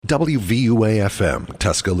WVUA-FM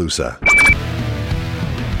Tuscaloosa.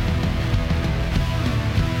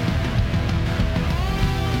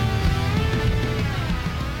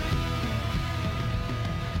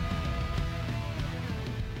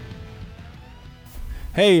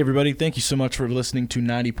 Hey everybody, thank you so much for listening to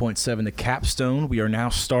 90.7 The Capstone. We are now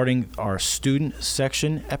starting our student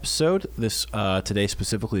section episode. This today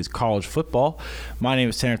specifically is college football. My name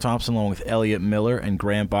is Tanner Thompson along with Elliot Miller and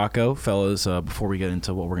Graham Bacco. Fellas, before we get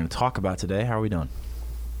into what we're going to talk about today, how are we doing?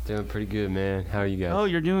 Doing pretty good, man. How are you guys? Oh,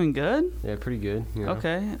 you're doing good? Yeah, pretty good. You know.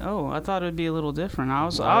 Okay. Oh, I thought it would be a little different. I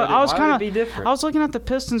was looking at the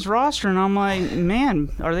Pistons roster, and I'm like, man,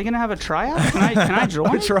 are they gonna have a tryout? Can I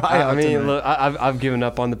join? I mean, look, I've given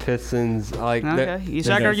up on the Pistons. Okay. You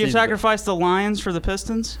sacrificed the Lions for the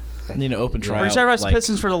Pistons? I need an open tryout. Or you sacrificed the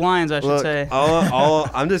Pistons for the Lions, I should say.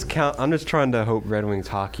 I'm just trying to hope Red Wings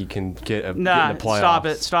hockey can get in the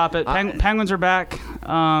playoffs. Stop it. Penguins are back.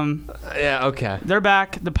 Yeah, okay. They're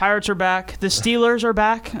back. The Pirates are back. The Steelers are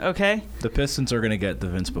back. Okay. The Pistons are going to get the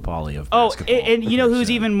Vince Papale of basketball. And you know who's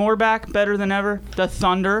even more back, better than ever? The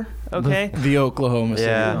Thunder. Okay. The Oklahoma City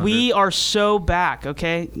Thunder. We are so back.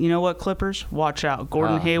 Okay. You know what, Clippers? Watch out.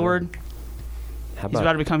 Gordon Hayward. He's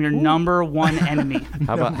about to become your number one enemy.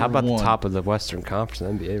 How about the top of the Western Conference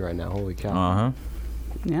in the NBA right now? Holy cow!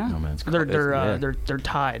 Yeah, oh, man, they're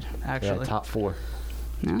tied actually. Yeah, top four.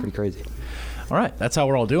 Yeah. Pretty crazy. All right, that's how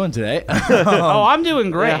we're all doing today. I'm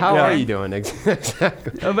doing great. Yeah, how are you doing?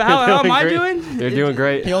 Exactly. How am I doing? You're doing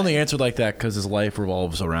great. He only answered like that because his life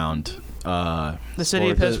revolves around the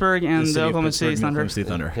city of Pittsburgh and the Oklahoma City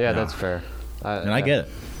Thunder. Yeah, that's fair. I get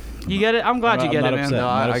it. You get it? I'm glad you get it, man. No,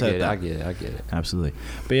 I get it. Absolutely.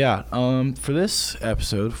 But yeah, for this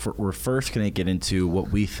episode, we're first going to get into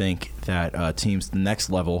what we think that teams the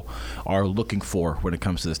next level are looking for when it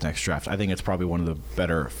comes to this next draft. I think it's probably one of the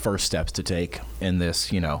better first steps to take in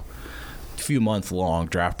this, few-month-long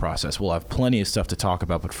draft process. We'll have plenty of stuff to talk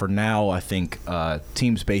about, but for now, I think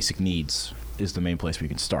teams' basic needs is the main place we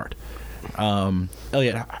can start.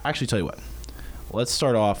 Elliot, actually, tell you what. Let's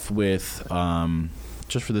start off with...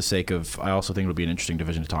 just for the sake of, I also think it'll be an interesting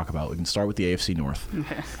division to talk about. We can start with the AFC North,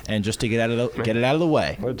 and just to get it out of the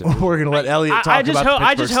way, we're going to let Elliot talk about.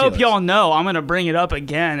 I just hope y'all know I'm going to bring it up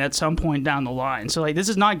again at some point down the line. So this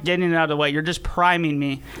is not getting it out of the way. You're just priming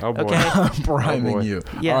me. Oh boy, okay? I'm priming you.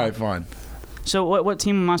 Yeah. All right, fine. So what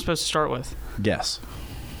team am I supposed to start with? Guess.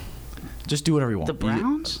 Just do whatever you want. The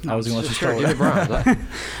Browns? I was going to let you start with the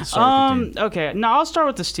Browns. Okay. No, I'll start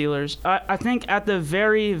with the Steelers. I think at the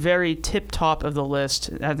very, very tip top of the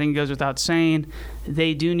list, I think it goes without saying,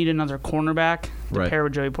 they do need another cornerback to pair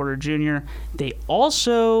with Joey Porter Jr. They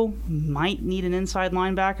also might need an inside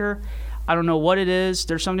linebacker. I don't know what it is.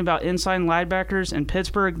 There's something about inside linebackers in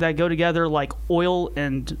Pittsburgh that go together like oil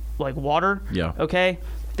and like water. Yeah. Okay?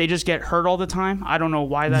 They just get hurt all the time. I don't know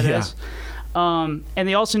why that is. And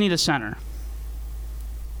they also need a center.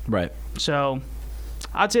 Right. So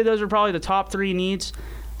I'd say those are probably the top three needs.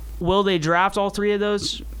 Will they draft all three of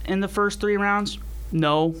those in the first 3 rounds?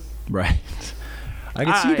 No. Right. I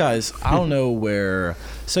can see you guys. I don't know where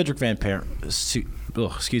Cedric Van Pran,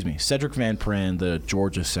 the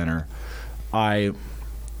Georgia center, I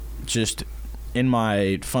just, in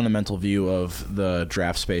my fundamental view of the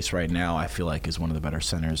draft space right now, I feel like is one of the better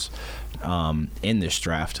centers in this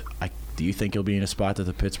draft. Do you think he'll be in a spot that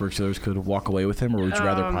the Pittsburgh Steelers could walk away with him, or would you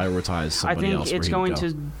rather prioritize somebody else? I think it's going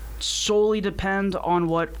to solely depend on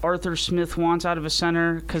what Arthur Smith wants out of a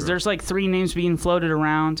center, because there's like 3 names being floated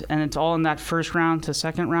around, and it's all in that first round to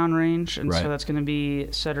second round range, and so that's going to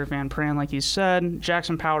be Cedric Van Pran, like you said,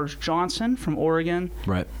 Jackson Powers Johnson from Oregon,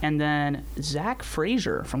 and then Zach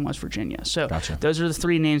Frazier from West Virginia. So those are the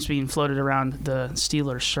 3 names being floated around the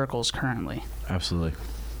Steelers circles currently. Absolutely.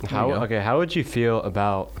 How would you feel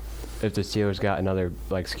about if the Steelers got another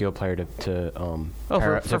skill player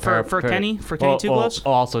for Kenny Two Gloves?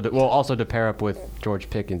 Also to pair up with George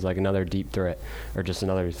Pickens, like another deep threat or just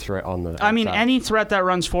another threat on the. I mean, any threat that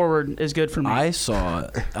runs forward is good for me. I saw,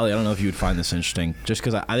 Elliot, I don't know if you would find this interesting, just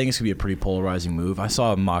because I think it's gonna be a pretty polarizing move. I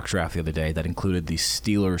saw a mock draft the other day that included the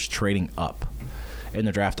Steelers trading up in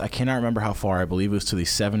the draft. I cannot remember how far. I believe it was to the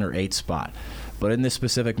 7 or 8 spot. But in this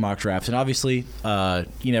specific mock draft, and obviously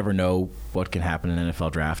you never know what can happen in an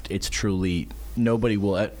NFL draft. It's truly nobody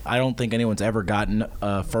will. I don't think anyone's ever gotten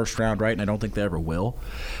a first round right, and I don't think they ever will.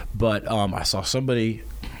 But I saw somebody,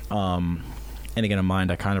 and again, a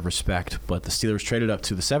mind I kind of respect, but the Steelers traded up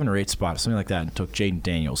to the 7 or 8 spot, something like that, and took Jaden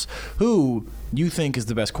Daniels, who you think is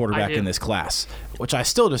the best quarterback in this class, which I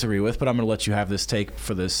still disagree with, but I'm going to let you have this take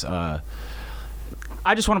for this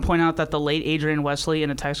I just want to point out that the late Adrian Wesley in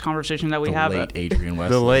a text conversation that we have. Late Adrian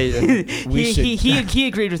Wesley. The late. he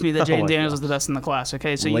agreed with me that Jaden Daniels was the best in the class.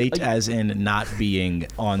 Okay, so late as in not being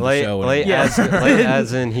on the late, show. Late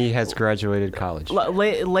as in he has graduated college.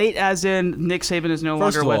 Late as in Nick Saban is no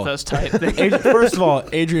longer with us type thing. First of all,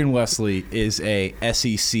 Adrian Wesley is a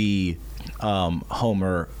SEC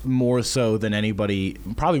homer more so than anybody,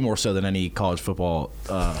 probably more so than any college football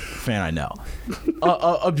fan I know.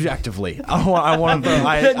 Objectively, I want to.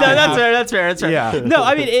 That's fair. Yeah. No,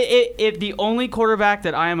 I mean, if the only quarterback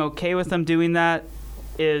that I am okay with them doing that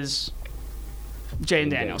is Jaden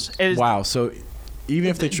Daniels. Wow. So even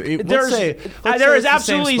if they, there is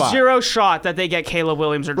absolutely zero shot that they get Caleb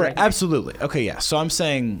Williams or Drake. Right, absolutely. Okay, yeah. So I'm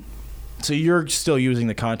saying. So you're still using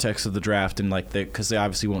the context of the draft and because they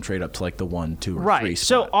obviously won't trade up to like the 1, 2, or 3 spot.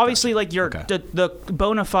 So obviously like the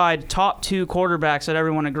bona fide top 2 quarterbacks that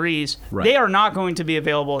everyone agrees, they are not going to be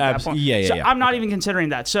available at that point. So I'm not even considering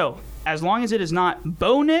that. So as long as it is not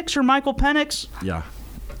Bo Nix or Michael Penix,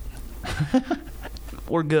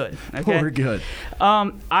 we're good. Okay? We're good.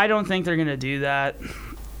 I don't think they're going to do that.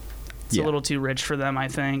 It's a little too rich for them, I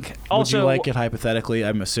think. Also, would you like it hypothetically?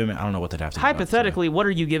 I'm assuming. I don't know what they'd have to hypothetically, what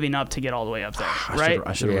are you giving up to get all the way up there, right?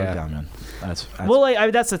 I should have wrote it down, man. That's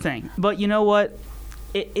that's the thing. But you know what?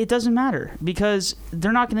 It doesn't matter because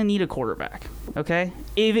they're not going to need a quarterback, okay?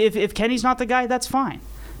 If Kenny's not the guy, that's fine.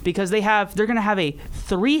 Because they're going to have a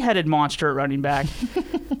 3-headed monster at running back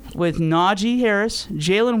with Najee Harris,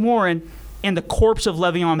 Jalen Warren, and the corpse of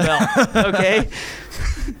Le'Veon Bell, okay?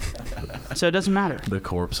 So it doesn't matter. The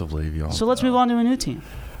corpse of Le'Veon. So let's move on to a new team.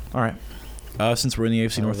 All right. Since we're in the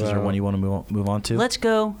AFC North, is there one you want to move on to? Let's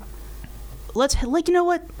go. You know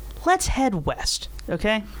what? Let's head west,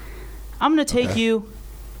 okay? I'm going to take you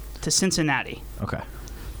to Cincinnati. Okay.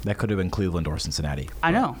 That could have been Cleveland or Cincinnati.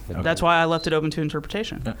 I know. Okay. That's why I left it open to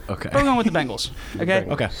interpretation. Okay. We're going with the Bengals, okay?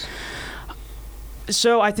 Okay.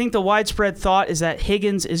 So I think the widespread thought is that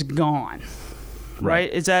Higgins is gone.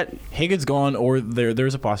 Right? Is that Higgins gone, or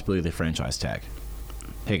there's a possibility they franchise tag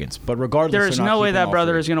Higgins? But regardless, there is no way that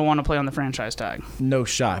brother is going to want to play on the franchise tag. No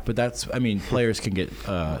shot. But players can get.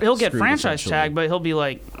 He'll get franchise tag, but he'll be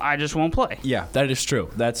like, I just won't play. Yeah, that is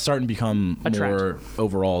true. That's starting to become more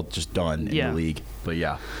overall just done in the league. But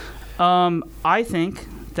yeah, I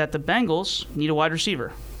think that the Bengals need a wide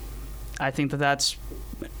receiver. I think that's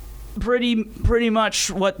pretty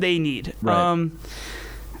much what they need. Right.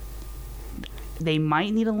 They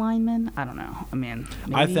might need a lineman. I don't know. I mean,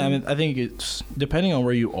 I think it's depending on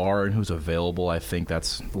where you are and who's available. I think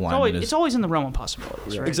that's the lineman. It's always in the realm of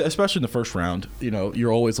possibilities, right? Especially in the first round.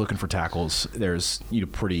 You're always looking for tackles. There's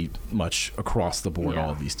pretty much across the board all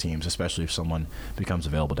of these teams, especially if someone becomes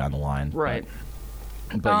available down the line. Right.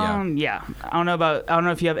 But I don't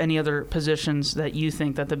know if you have any other positions that you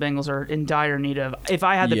think that the Bengals are in dire need of. If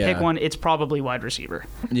I had to pick one, it's probably wide receiver.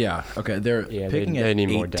 Yeah. Okay. They're picking at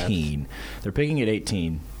 18. They're picking at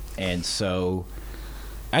 18, and so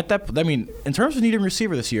at that, in terms of needing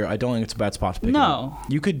receiver this year, I don't think it's a bad spot to pick. No.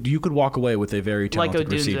 You could walk away with a very talented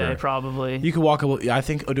receiver. Like Odunze, probably. You could walk away. I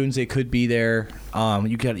think Odunze could be there.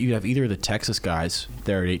 You have either of the Texas guys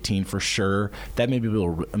there at 18 for sure. That may be a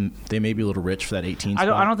little. They may be a little rich for that 18 spot.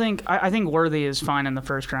 I don't think. I think Worthy is fine in the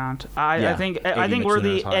first round. I think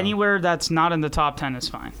Worthy anywhere that's not in the top 10 is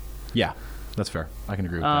fine. Yeah, that's fair. I can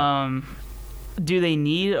agree with that. Do they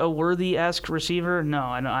need a Worthy-esque receiver? No,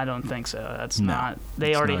 I don't think so. That's not.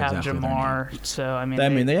 They already have Jamar, so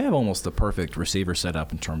they have almost the perfect receiver set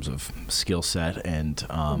up in terms of skill set and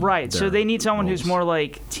right. So they need someone who's more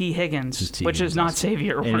like T. Higgins, which is not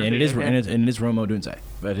Xavier Worthy. And it is Romo Odunze.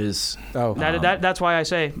 That is. That's why I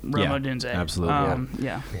say Romo Odunze. Absolutely.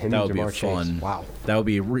 Yeah. That would be fun. Wow. That would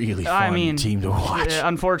be a really fun team to watch.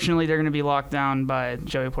 Unfortunately, they're going to be locked down by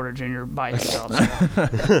Joey Porter Jr. by himself.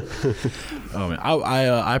 Oh man,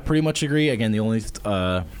 I pretty much agree. Again, the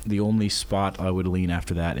only spot I would lean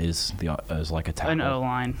after that is like a tackle, an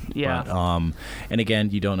O-line. Yeah. But, and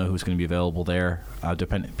again, you don't know who's going to be available there.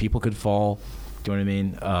 People could fall. Do you know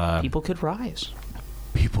what I mean? People could rise.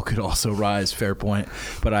 People could also rise. Fair point.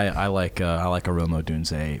 But I like a Romo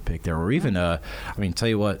Odunze pick there, or even tell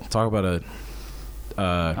you what, talk about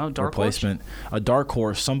a replacement, a dark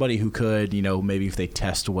horse, somebody who could maybe if they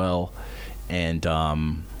test well, and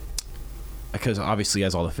because obviously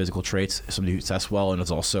has all the physical traits, somebody who tests well and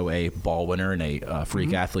is also a ball winner and a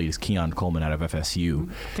freak athlete is Keon Coleman out of FSU.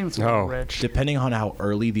 I think it's a little rich. Depending on how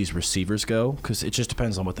early these receivers go, because it just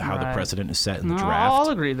depends on how the precedent is set in the draft. I'll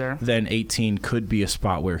agree there. Then 18 could be a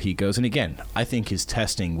spot where he goes. And again, I think his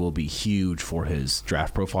testing will be huge for his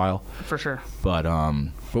draft profile. For sure. But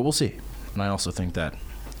we'll see. And I also think that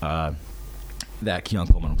that Keon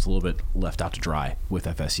Coleman was a little bit left out to dry with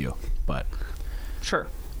FSU. But sure.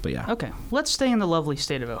 But yeah. Okay, let's stay in the lovely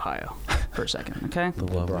state of Ohio for a second, okay? The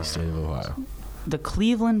lovely state of Ohio. The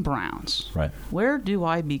Cleveland Browns. Right. Where do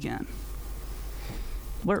I begin?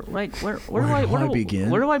 Where do I begin?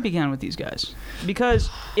 Where do I begin with these guys? Because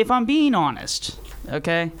if I'm being honest,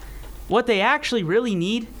 okay, what they actually really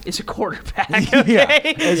need is a quarterback.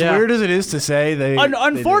 Okay? As weird as it is to say,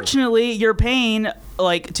 unfortunately, you're paying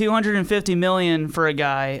like $250 million for a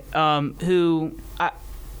guy who,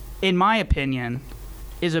 in my opinion,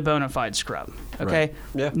 is a bona fide scrub. Okay. Right.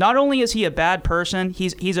 Yeah. Not only is he a bad person,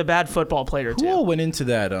 he's a bad football player too. Who all went into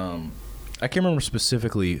that? I can't remember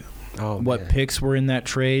specifically what picks were in that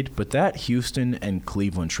trade, but that Houston and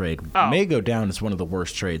Cleveland trade may go down as one of the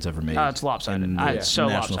worst trades ever made. It's lopsided. In the It's so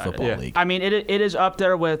National lopsided. Football League. I mean, it is up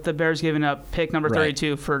there with the Bears giving up pick number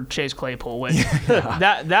 32 for Chase Claypool. Which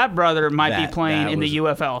that brother might be playing in the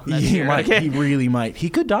UFL next year. He really might. He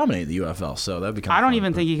could dominate the UFL, so that'd be kind of I don't fun.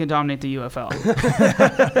 even think he can dominate the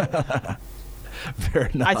UFL. Fair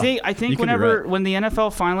enough. I think when the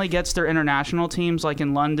NFL finally gets their international teams, like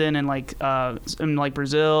in London and like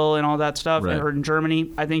Brazil and all that stuff, or in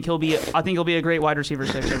Germany, I think he'll be a great wide receiver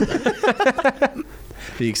 6 over there.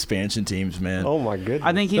 The expansion teams, man. Oh my goodness.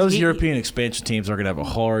 I think those European expansion teams are going to have a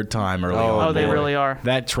hard time early on. Oh, they really are.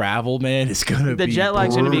 That travel, man, is going to be the jet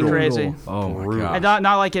lag's going to be crazy. Oh my god. And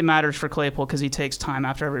not like it matters for Claypool because he takes time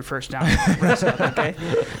after every first down. Okay.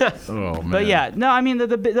 Oh man. But yeah, no, I mean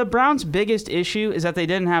the Browns' biggest issue is that they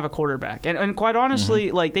didn't have a quarterback, and quite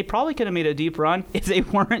honestly, like they probably could have made a deep run if they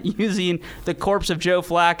weren't using the corpse of Joe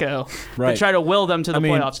Flacco to try to will them to the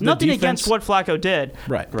playoffs. Nothing against what Flacco did,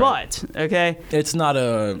 but okay, it's not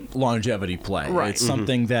a longevity play. Right. It's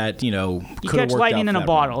something that you catch lightning in a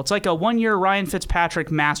bottle. It's like a 1-year Ryan Fitzpatrick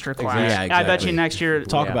masterclass. Exactly. Yeah, exactly. I bet you next year.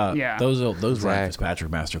 Talk about those Ryan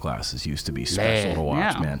Fitzpatrick masterclasses used to be special to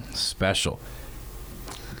watch, man. Special.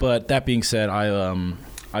 But that being said,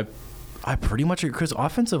 I pretty much agree because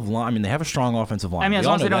offensive line. I mean, they have a strong offensive line. I mean, as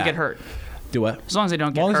long as they don't get hurt. Do what? As long as they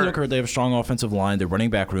don't get hurt. As long as they don't get hurt, they have a strong offensive line. Their running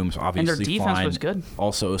back room's obviously fine. And their defense fine. was good.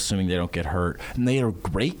 Also, assuming they don't get hurt. And they are a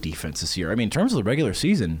great defense this year. I mean, in terms of the regular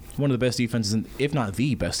season, one of the best defenses, if not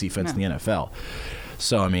the best defense in the NFL.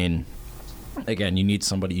 So, I mean, again, you need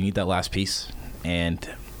somebody. You need that last piece. And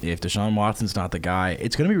if Deshaun Watson's not the guy,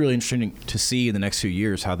 it's going to be really interesting to see in the next few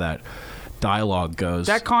years how that dialogue goes.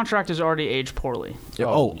 That contract has already aged poorly. Yeah.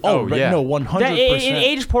 No, 100%. It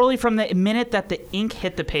aged poorly from the minute that the ink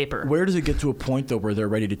hit the paper. Where does it get to a point though where they're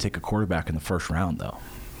ready to take a quarterback in the first round though?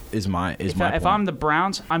 If I'm the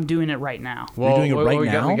Browns, I'm doing it right now. Well, you're doing it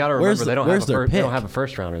right now. We got to remember they don't have a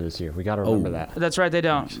first rounder this year. We got to remember that. That's right, they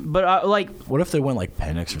don't. But what if they went like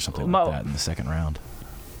Penix or something like that in the second round?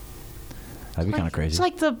 That'd be kind of crazy. It's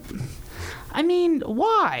like I mean,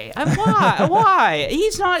 why? Why?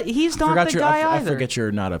 He's not the guy either. I forget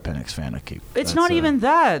you're not a Penix fan. It's not even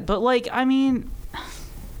that, but I mean,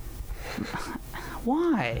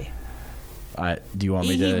 why? Do you want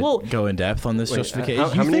me to go in depth on this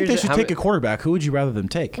justification? You think they should take a quarterback? Who would you rather them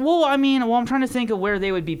take? Well, I'm trying to think of where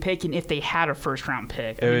they would be picking if they had a first round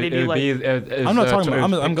pick. I'm not talking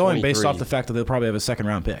about. I'm going based off the fact that they'll probably have a second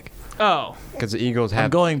round pick. Oh, because the Eagles have. I'm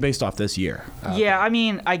going based off this year. Yeah, I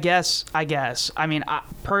mean, I guess. I mean,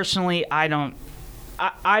 personally, I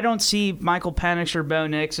don't see Michael Penix or Bo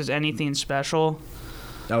Nix as anything special.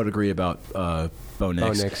 I would agree about Bo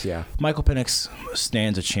Nix. Yeah. Michael Penix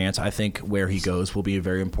stands a chance. I think where he goes will be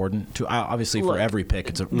very important. Obviously, for every pick,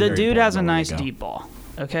 it's the dude has a nice deep ball.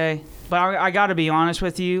 Okay. But I got to be honest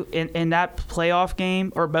with you, in that playoff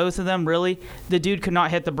game, or both of them, really, the dude could not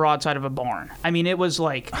hit the broadside of a barn. I mean, it was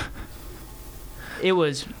like, it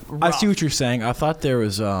was rough. I see what you're saying. I thought there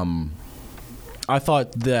was, I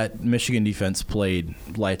thought that Michigan defense played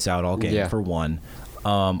lights out all game, for one.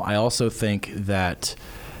 I also think that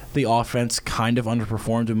the offense kind of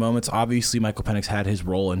underperformed in moments. Obviously, Michael Penix had his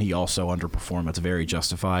role, and he also underperformed. That's very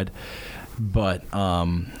justified. But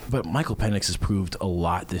Michael Penix has proved a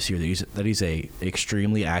lot this year that he's a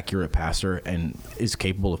extremely accurate passer and is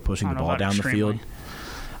capable of pushing the ball down the field.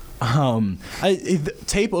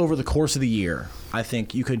 Tape over the course of the year, I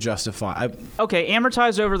think you could justify. Okay,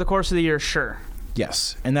 amortized over the course of the year, sure.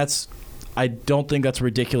 Yes, and I don't think that's a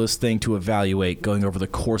ridiculous thing to evaluate going over the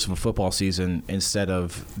course of a football season instead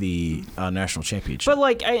of the national championship.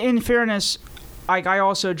 But in fairness, I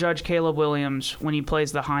also judge Caleb Williams when he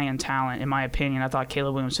plays the high-end talent. In my opinion, I thought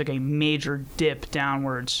Caleb Williams took a major dip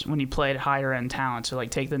downwards when he played higher-end talent. So,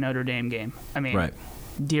 take the Notre Dame game. I mean,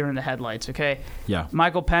 deer in the headlights, okay? Yeah.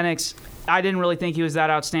 Michael Penix, I didn't really think he was that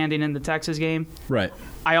outstanding in the Texas game. Right.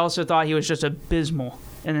 I also thought he was just abysmal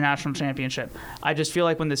in the national championship. I just feel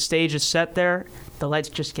like when the stage is set there, the lights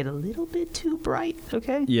just get a little bit too bright,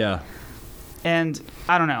 okay? Yeah. And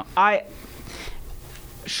I don't know.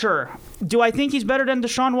 Sure. Do I think he's better than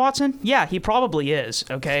Deshaun Watson? Yeah, he probably is,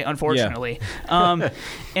 okay, unfortunately. Yeah.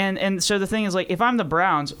 And so the thing is, like, if I'm the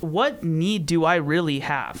Browns, what need do I really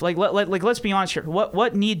have? Like, let's be honest here.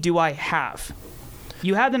 What need do I have?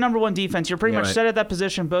 You had the number one defense. You're pretty much set at that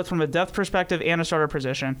position, both from a depth perspective and a starter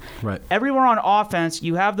position. Right. Everywhere on offense,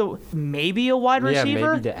 you have maybe a wide receiver.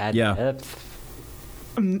 Yeah, maybe to add depth.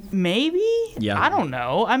 Maybe? Yeah. I don't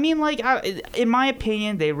know. I mean, like, in my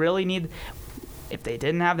opinion, they really need... If they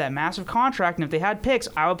didn't have that massive contract and if they had picks,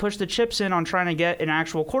 I would push the chips in on trying to get an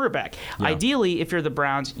actual quarterback. Yeah. Ideally, if you're the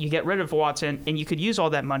Browns, you get rid of Watson and you could use all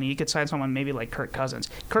that money. You could sign someone maybe like Kirk Cousins.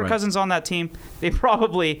 Kirk Cousins on that team, they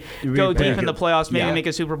probably go deep in the playoffs, maybe make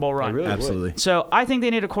a Super Bowl run. Really Absolutely. Would. So I think they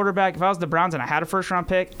need a quarterback. If I was the Browns and I had a first-round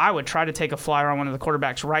pick, I would try to take a flyer on one of the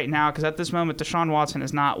quarterbacks right now because at this moment, Deshaun Watson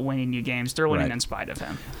is not winning you games. They're winning in spite of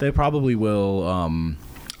him. They probably will...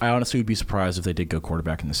 I honestly would be surprised if they did go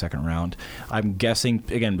quarterback in the second round. I'm guessing,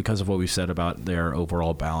 again, because of what we said about their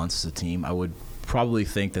overall balance as a team, I would probably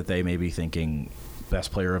think that they may be thinking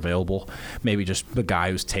best player available, maybe just the guy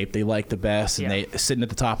whose tape they like the best, and they sitting at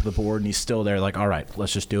the top of the board, and he's still there like, all right,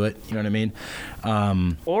 let's just do it. You know what I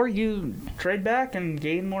mean? Or you trade back and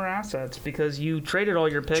gain more assets because you traded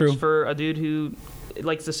all your picks for a dude who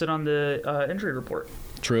likes to sit on the injury report.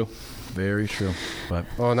 True. Very true. But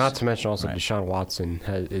not to mention also Deshaun Watson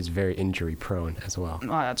is very injury prone as well.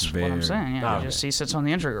 That's what I'm saying. Yeah, he sits on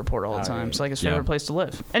the injury report all the time. It's like his favorite place to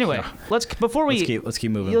live. Anyway, let's keep moving.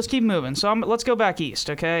 Let's keep moving. So let's go back east,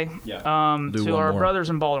 okay? Yeah. To our brothers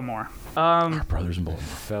in Baltimore. Our brothers in Baltimore.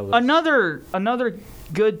 Fellas. Another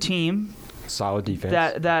good team. Solid defense.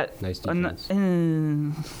 That nice defense.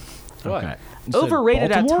 Okay.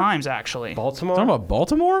 Overrated at times, actually. Baltimore? Talking about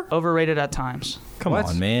Baltimore? Overrated at times. Come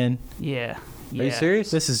on, man. Yeah. Are you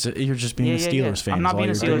serious? You're just being a Steelers fan. I'm not being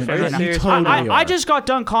a Steelers fan. I just got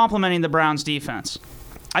done complimenting the Browns defense.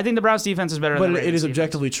 I think the Browns defense is better than the Ravens. But it is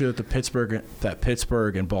objectively true that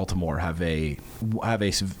Pittsburgh and Baltimore have a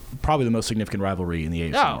probably the most significant rivalry in the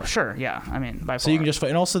AFC. Oh, North. Sure, yeah. I mean, by far. So you can just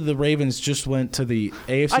and also the Ravens just went to the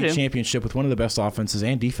AFC Championship with one of the best offenses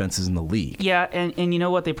and defenses in the league. Yeah, and you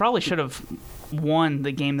know what? They probably should have won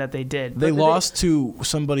the game that they did. They lost to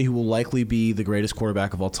somebody who will likely be the greatest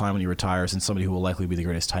quarterback of all time when he retires, and somebody who will likely be the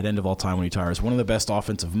greatest tight end of all time when he retires. One of the best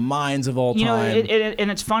offensive minds of all time. And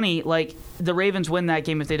it's funny, like the Ravens win that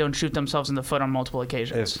game if they don't shoot themselves in the foot on multiple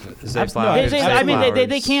occasions.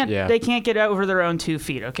 They can't get over their own 2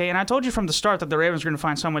 feet. Okay, and I told you from the start that the Ravens were going to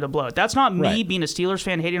find some way to blow it. That's not me being a Steelers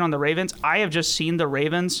fan hating on the Ravens. I have just seen the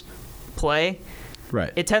Ravens play.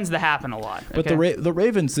 Right. It tends to happen a lot. But the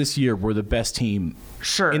Ravens this year were the best team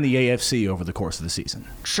in the AFC over the course of the season.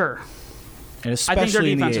 Sure. And especially I think their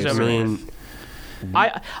defense is overrated.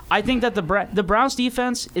 I think that the Browns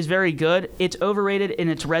defense is very good. It's overrated in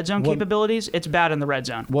its red zone capabilities. It's bad in the red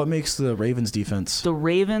zone. What makes the Ravens defense The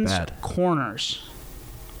Ravens bad? Corners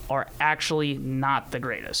are actually not the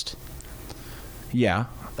greatest. Yeah.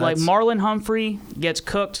 Like Marlon Humphrey gets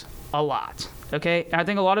cooked a lot. Okay, and I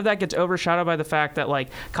think a lot of that gets overshadowed by the fact that like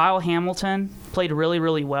Kyle Hamilton played really,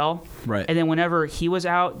 really well. Right. And then whenever he was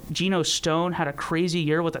out, Geno Stone had a crazy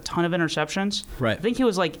year with a ton of interceptions. Right. I think he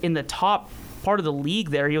was like in the top part of the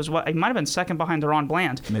league there. He might have been second behind Deron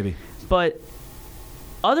Bland. Maybe. But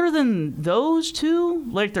other than those two,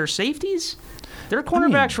 like their safeties, their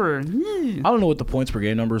cornerbacks were... I don't know what the points per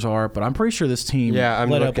game numbers are, but I'm pretty sure this team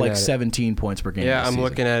let up like 17 points per game. Yeah, I'm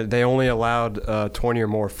looking at it. They only allowed 20 or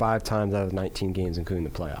more 5 times out of 19 games, including the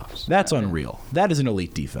playoffs. That's unreal. That is an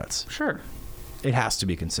elite defense. Sure. It has to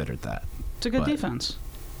be considered that. It's a good defense.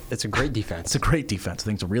 It's a great defense. It's a great defense. I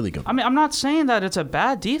think it's a really good one. I mean, I'm not saying that it's a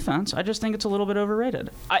bad defense. I just think it's a little bit overrated.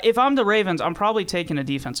 If I'm the Ravens, I'm probably taking a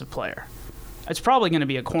defensive player. It's probably going to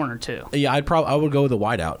be a corner too. Yeah, I would go with a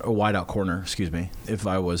wideout corner. Excuse me, if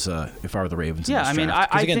I were the Ravens. Yeah, I mean,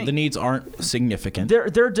 I think the needs aren't significant.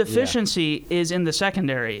 Their deficiency is in the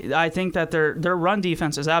secondary. I think that their run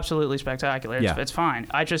defense is absolutely spectacular. It's fine.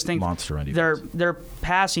 I just think monster run defense. Their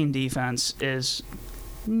passing defense is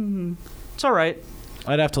it's all right.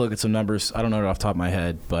 I'd have to look at some numbers. I don't know it off the top of my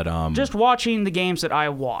head, but just watching the games that I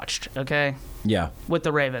watched. Okay. Yeah. With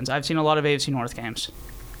the Ravens, I've seen a lot of AFC North games.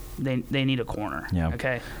 They need a corner. Yeah.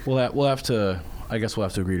 Okay. We'll have to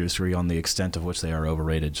agree to disagree on the extent of which they are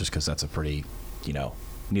overrated, just because that's a pretty,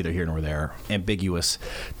 neither here nor there, ambiguous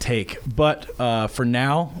take. But for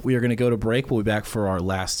now, we are going to go to break. We'll be back for our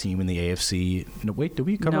last team in the AFC. No, wait, did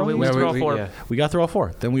we cover all we went through all 4. Yeah. We got through all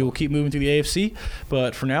 4. Then we will keep moving through the AFC.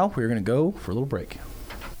 But for now, we're going to go for a little break.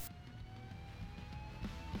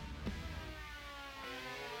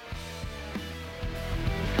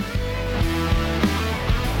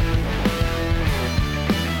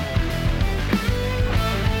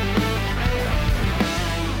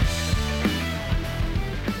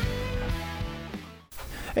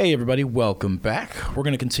 Hey everybody, welcome back. We're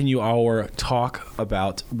going to continue our talk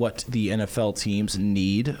about what the NFL teams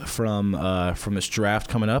need from this draft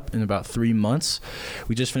coming up in about 3 months.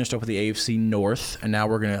 We just finished up with the AFC North, and now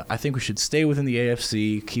I think we should stay within the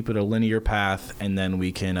AFC, keep it a linear path, and then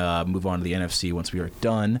we can move on to the NFC once we are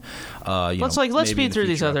done. Let's speed through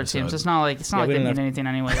these other teams. It's not like they need anything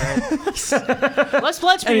anyway, right? let's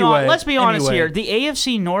be honest here. The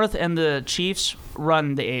AFC North and the Chiefs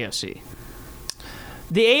run the AFC.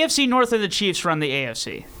 The AFC North and the Chiefs run the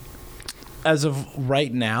AFC. As of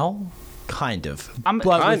right now, kind of.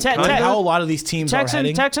 How a lot of these teams are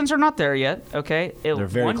heading. Texans are not there yet, okay? They're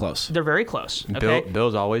very close. They're very close, okay?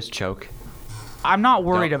 Bills always choke. I'm not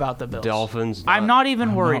worried about the Bills. Dolphins. I'm not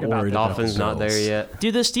even worried about the Dolphins. Not there yet.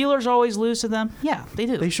 Do the Steelers always lose to them? Yeah, they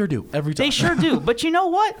do. They sure do. Every time. They sure do. But you know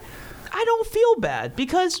what? I don't feel bad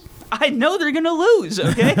because I know they're going to lose,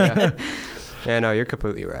 okay? Yeah, no, you're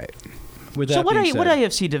completely right. What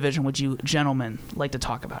AFC division would you gentlemen like to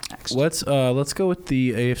talk about next? Let's go with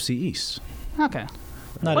the AFC East. Okay.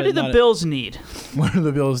 What do the Bills need? What do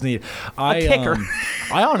the Bills need? A kicker.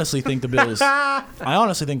 I honestly think the Bills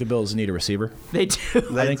need a receiver. They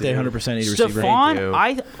do. I think they 100% need a receiver.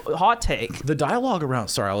 Hot take. The dialogue around.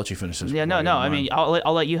 Sorry, I'll let you finish this. Yeah, no. I mean,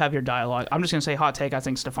 I'll let you have your dialogue. I'm just gonna say hot take. I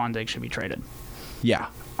think Stephon Diggs should be traded. Yeah.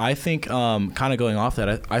 I think, kind of going off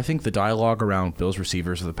that, I think the dialogue around Bills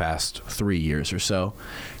receivers of the past 3 years or so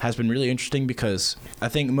has been really interesting because I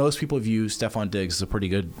think most people view Stephon Diggs as a pretty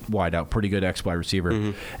good wideout, pretty good X-wide receiver.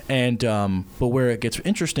 Mm-hmm. And but where it gets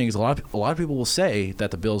interesting is a lot of people will say that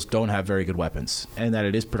the Bills don't have very good weapons and that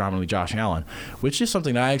it is predominantly Josh Allen, which is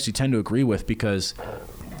something that I actually tend to agree with because,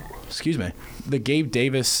 the Gabe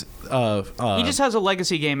Davis. He just has a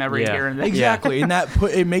legacy game every year. And exactly, and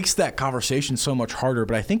it makes that conversation so much harder.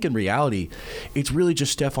 But I think in reality, it's really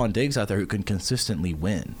just Stephon Diggs out there who can consistently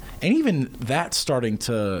win, and even that's starting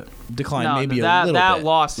to decline a little bit. That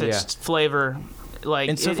lost its flavor.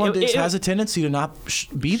 And Stephon Diggs has a tendency to not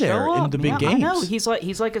be there in the big games. I know. He's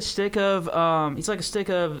like a stick of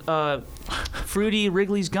fruity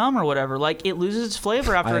Wrigley's gum or whatever. Like it loses its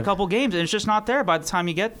flavor after a couple games, and it's just not there by the time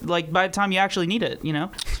you actually need it. You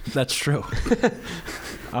know. That's true.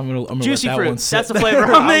 I'm gonna juicy let that fruit. one sit. That's the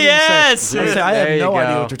flavor on the yes. I have no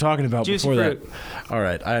idea what you're talking about juicy before fruit. that. All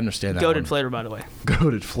right, I understand that. Goated flavor, by the way.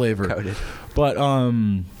 Goated flavor.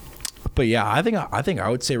 But yeah, I think I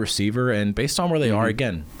would say receiver, and based on where they are,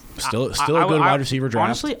 again, still a good wide receiver draft.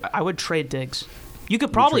 Honestly, I would trade Diggs. You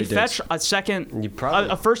could probably fetch a second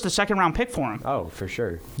round pick for him. Oh, for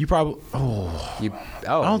sure. You probably. I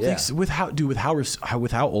don't think so. With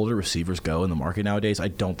how older receivers go in the market nowadays, I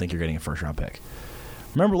don't think you're getting a first round pick.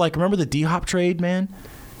 Remember the D-Hop trade, man?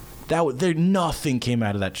 Nothing came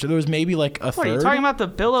out of that. So there was maybe like a third. What are you talking about? The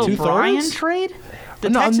Bill O'Brien trade? The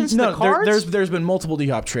Texans to the Cards? There's been multiple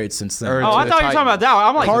D-Hop trades since then. I thought you were talking about that one.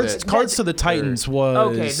 I'm like Cards to the Titans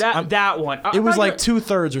was that one. It was like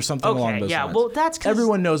 2/3 or something along those lines. Well, that's because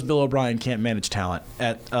everyone knows Bill O'Brien can't manage talent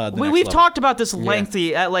at the next we've level. talked about this length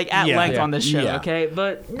on this show. Okay,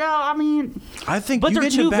 but no, I mean, they're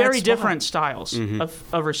two very different styles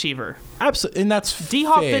of receiver. Absolutely, and that's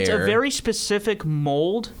D-Hop fits a very specific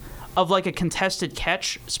mold of like a contested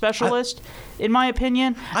catch specialist, in my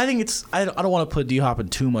opinion. I think I don't want to put D-Hop in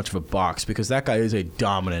too much of a box because that guy is a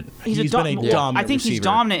dominant. He's been a dominant I think receiver. He's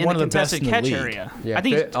dominant in One the of the contested catch area. Yeah, I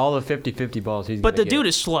think all the 50-50 balls he's. But the dude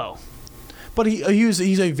is slow. But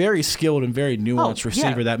he's a very skilled and very nuanced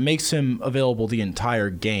receiver that makes him available the entire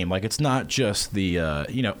game. Like it's not just the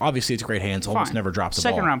obviously it's great hands, almost never drops the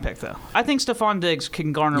ball. Second round pick though. I think Stephon Diggs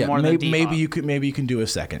can garner more than D-Hop. Maybe you can do a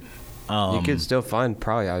second. You could still find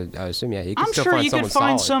probably. I assume you could I'm still sure find you could solid.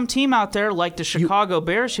 find some team out there like the Chicago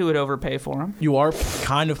Bears who would overpay for him. You are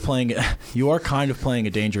kind of playing a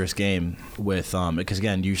dangerous game with because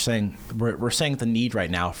again we're saying the need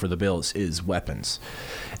right now for the Bills is weapons,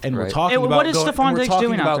 and we're talking about what is Stephon Diggs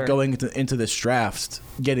doing out there? Going into this draft,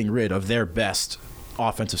 getting rid of their best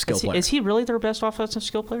offensive skill player. Is he really their best offensive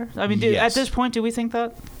skill player? I mean, at this point, do we think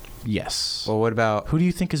that? Yes. Well, what about who do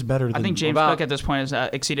you think is better than? I think James Cook at this point has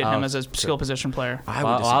exceeded him as a skill position player. I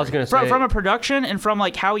was going to say from a production and from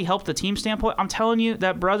like how he helped the team standpoint. I'm telling you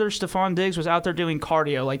that brother Stephon Diggs was out there doing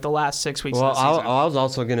cardio like the last 6 weeks. Well, of the season. I was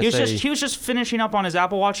also going to say he was just finishing up on his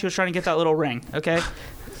Apple Watch. He was trying to get that little ring. Okay.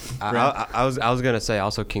 I was going to say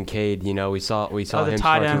also Kincaid. We saw him tight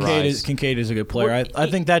start end. to rise. Kincaid is a good player. I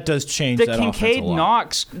think that does change the that Kincaid offense a lot.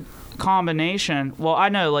 Knox combination. Well, I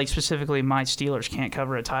know like specifically my Steelers can't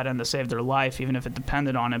cover a tight end to save their life, even if it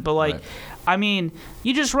depended on it. But like, I mean,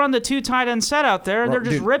 you just run the 2 tight end set out there, and they're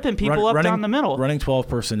just ripping people up down the middle. Running 12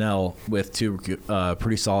 personnel with 2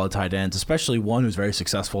 pretty solid tight ends, especially one who's very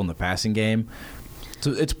successful in the passing game.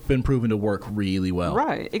 So it's been proven to work really well.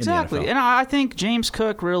 Right, exactly. And I think James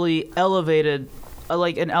Cook really elevated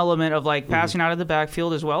an element of passing out of the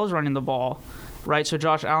backfield as well as running the ball. Right, so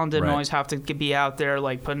Josh Allen didn't always have to be out there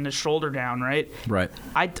putting his shoulder down, right? Right.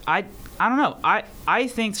 I don't know. I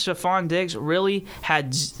think Stephon Diggs really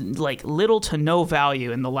had little to no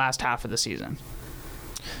value in the last half of the season.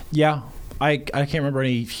 Yeah. I can't remember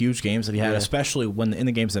any huge games that he had, especially when in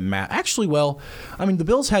the games that matter. Actually, the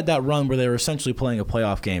Bills had that run where they were essentially playing a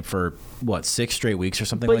playoff game for 6 straight weeks or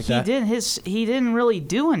something like that. But he didn't really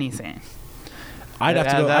do anything. I'd have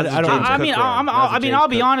to go. I'll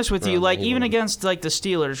be honest with you. Even against the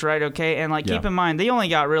Steelers, right? Okay, and keep in mind they only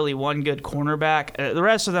got really one good cornerback. The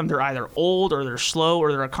rest of them, they're either old or they're slow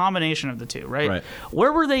or they're a combination of the two, right? Right.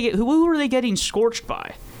 Who were they getting scorched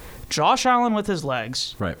by? Josh Allen with his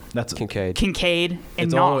legs. Right. That's Kincaid and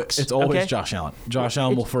Knox. It's always Josh Allen. Josh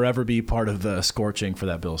Allen will forever be part of the scorching for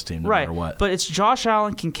that Bills team, no matter what. But it's Josh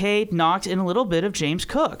Allen, Kincaid, Knox, and a little bit of James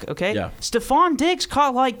Cook, okay? Yeah. Stephon Diggs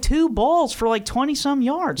caught 2 balls for 20-some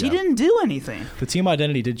yards. Yeah. He didn't do anything. The team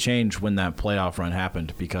identity did change when that playoff run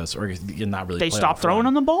happened they stopped throwing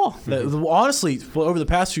on the ball. Honestly, over the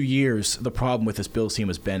past few years, the problem with this Bills team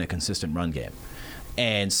has been a consistent run game.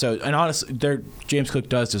 And honestly, James Cook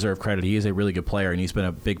does deserve credit. He is a really good player, and he's been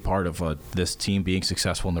a big part of this team being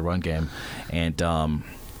successful in the run game. And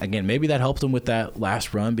again, maybe that helped him with that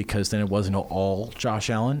last run because then it wasn't all Josh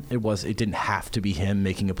Allen. It didn't have to be him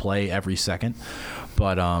making a play every second.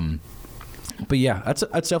 But yeah, that's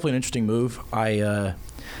definitely an interesting move.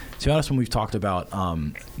 To be honest, when we've talked about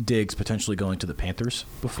Diggs potentially going to the Panthers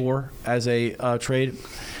before as a trade,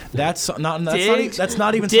 that's not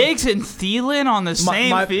even Diggs and Thielen on the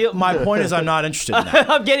same field. My point is, I'm not interested in that.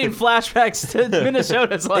 I'm getting flashbacks to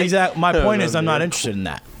Minnesota. Exactly. My point is, I'm not interested in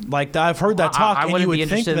that. I've heard that talk, I and wouldn't you would be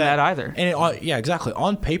interested think in that either. And yeah, exactly.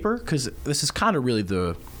 On paper, because this is kind of really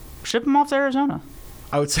ship him off to Arizona.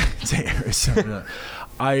 I would say Arizona.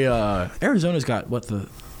 Arizona's got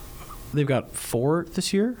they've got 4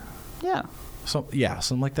 this year. Yeah.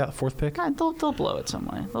 Something like that. 4th pick. God, they'll blow it some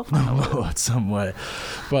way. They'll blow it some way.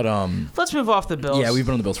 But let's move off the Bills. Yeah, we've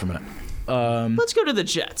been on the Bills for a minute. Let's go to the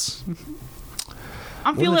Jets.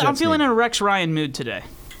 I'm feeling in a Rex Ryan mood today.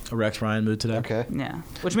 A Rex Ryan mood today. Okay. Yeah,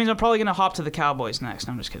 which means I'm probably gonna hop to the Cowboys next.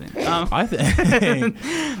 I'm just kidding. I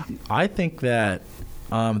think that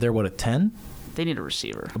they're at 10. They need a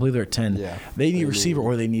receiver. I believe they're at 10. Yeah. They need a receiver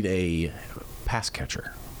or they need a pass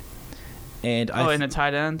catcher. And and a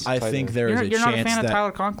tight end. I think there is a chance that... You're not a fan of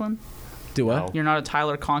Tyler Conklin? Do what? No. You're not a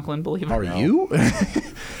Tyler Conklin believer? Are you?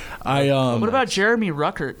 What about Jeremy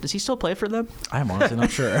Ruckert? Does he still play for them? I'm honestly not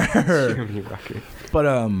sure. Jeremy Ruckert. But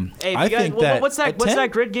hey, I think that what's that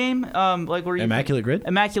grid game? Where you Immaculate Grid?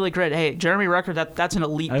 Immaculate Grid. Hey, Jeremy Ruckert, that's an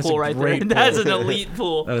elite pool right there. Pool. That's an elite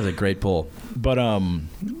pool. That is a great pool. But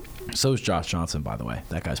so is Josh Johnson, by the way.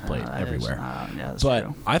 That guy's played everywhere. That's but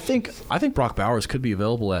true. I think Brock Bowers could be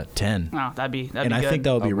available at 10. Oh, that'd be and I good. think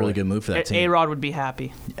that would be a really good move for that team. A-Rod would be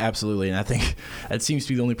happy. Absolutely, and I think that seems to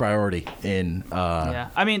be the only priority in.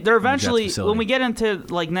 Yeah, I mean, they're eventually when we get into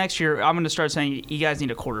next year, I'm going to start saying you guys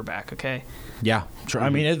need a quarterback. Okay. Yeah, sure. I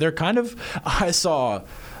mean, they're kind of. I saw.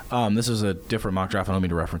 This is a different mock draft. I don't mean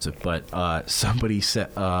to reference it, but somebody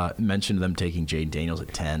mentioned them taking Jayden Daniels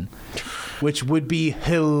at 10, which would be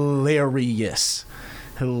hilarious.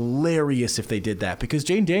 Hilarious if they did that, because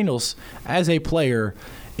Jayden Daniels, as a player,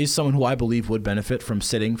 is someone who I believe would benefit from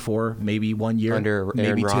sitting for maybe 1 year, under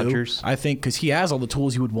maybe Aaron 2. Rodgers. I think because he has all the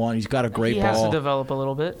tools you would want. He's got a great ball. He has to develop a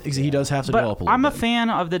little bit. He does have to develop a little bit. I'm a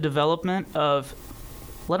fan of the development of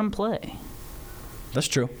let him play. That's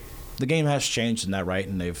true. The game has changed in that, right?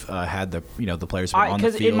 And they've had the players on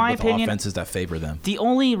the field in my with opinion, offenses that favor them. The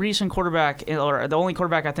only recent quarterback, or the only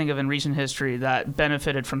quarterback I think of in recent history that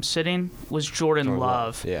benefited from sitting was Jordan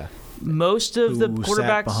Love. Yeah. Most of the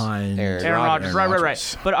quarterbacks, behind Aaron Rodgers,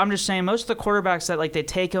 right. But I'm just saying, most of the quarterbacks that they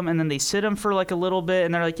take them and then they sit them for a little bit,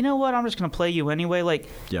 and they're like, you know what, I'm just gonna play you anyway.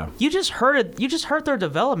 You just hurt their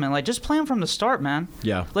development. Just play them from the start, man.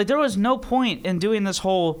 Yeah. There was no point in doing this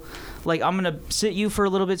whole. I'm going to sit you for a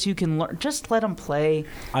little bit so you can learn. Just let them play.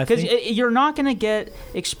 Because you're not going to get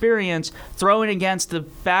experience throwing against the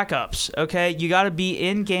backups, okay? You got to be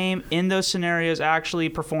in-game, in those scenarios, actually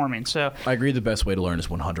performing. So I agree the best way to learn is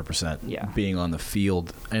 100% being on the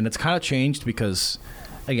field. And it's kind of changed because,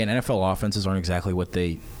 again, NFL offenses aren't exactly what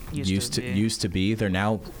they used to be. They're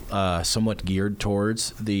now somewhat geared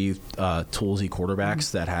towards the toolsy quarterbacks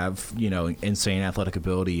that have, insane athletic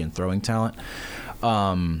ability and throwing talent.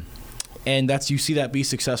 And you see that be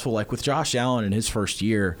successful, with Josh Allen in his first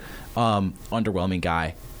year, underwhelming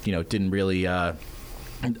guy. Didn't really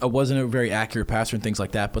wasn't a very accurate passer and things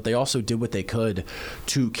like that, but they also did what they could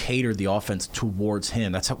to cater the offense towards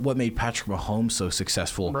him. That's what made Patrick Mahomes so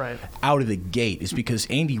successful out of the gate, is because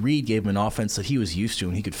Andy Reid gave him an offense that he was used to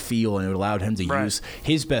and he could feel, and it allowed him to use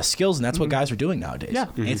his best skills, and that's what guys are doing nowadays. Yeah.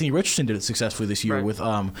 Anthony Richardson did it successfully this year with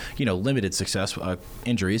limited success,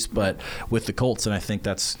 injuries, but with the Colts, and I think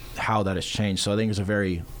that's how that has changed. So I think there's a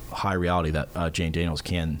very high reality that Jane Daniels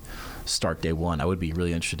can start day one. I would be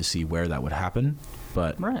really interested to see where that would happen.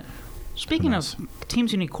 But Speaking of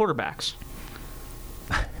teams who need quarterbacks.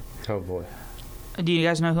 Oh, boy. Do you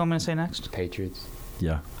guys know who I'm going to say next? Patriots.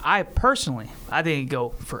 Yeah. I think it'd go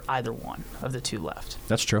for either one of the two left.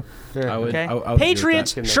 That's true. Yeah. I would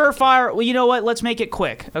Patriots, surefire. Well, you know what? Let's make it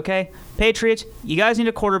quick, okay? Patriots, you guys need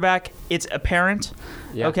a quarterback. It's apparent,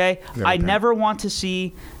 okay? I never want to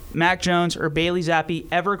see Mac Jones or Bailey Zappi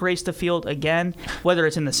ever grace the field again, whether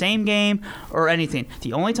it's in the same game or anything.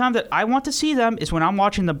 The only time that I want to see them is when I'm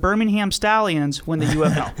watching the Birmingham Stallions win the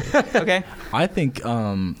UFL. Okay? I think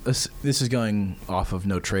this is going off of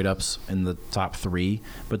no trade-ups in the top 3,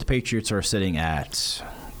 but the Patriots are sitting at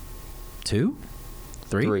 2?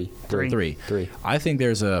 3? 3. I think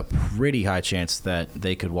there's a pretty high chance that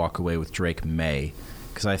they could walk away with Drake May,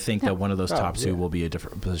 because I think that one of those top 2 will be a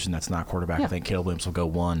different position that's not quarterback. I think Caleb Williams will go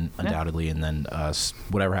 1 undoubtedly, and then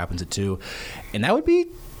whatever happens at 2. And that would be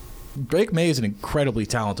 – Drake May is an incredibly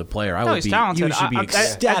talented player. He's talented. You should be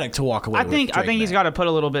ecstatic to walk away with Drake I think May. He's got to put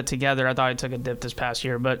a little bit together. I thought he took a dip this past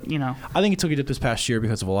year, but, I think he took a dip this past year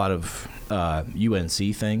because of a lot of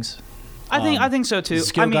UNC things. I think so, too.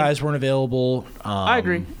 Skill guys weren't available. I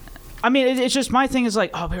agree. I mean, it's just my thing is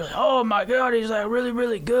like, people are like, oh my God, he's like really,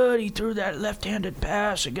 really good. He threw that left-handed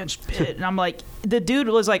pass against Pitt. And I'm like, the dude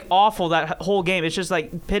was like awful that whole game. It's just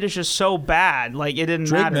like Pitt is just so bad. Like, it didn't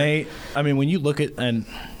matter. Drake May, I mean, when you look at, and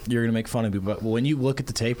you're going to make fun of me, but when you look at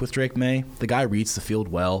the tape with Drake May, the guy reads the field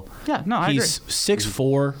well. Yeah, no, I agree. He's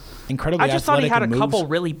 6'4", incredibly athletic. I just thought he had a moves. couple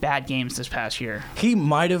really bad games this past year. He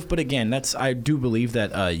might have, but again, I do believe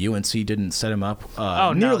that UNC didn't set him up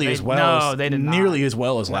nearly as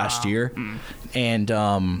well as last year. And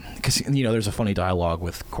because there's a funny dialogue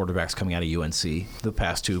with quarterbacks coming out of UNC, the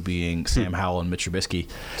past 2 being Sam Howell and Mitch Trubisky.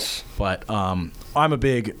 But I'm a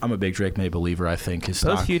big Drake May believer. I think his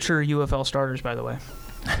both future UFL starters, by the way.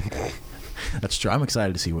 That's true. I'm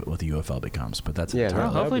excited to see what the UFL becomes, but that's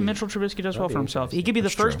hopefully Mitchell Trubisky does well for himself. He could be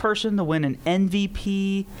the first person to win an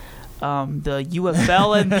MVP, the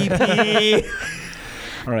UFL MVP.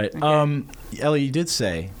 All right. Okay. Ellie, you did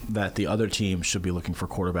say that the other team should be looking for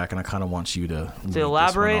quarterback, and I kind of want you to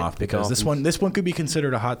elaborate this one off because this one could be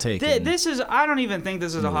considered a hot take. I don't even think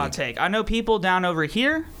this is a hot take. I know people down over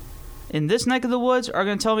here in this neck of the woods are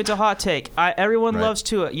going to tell me it's a hot take. Everyone loves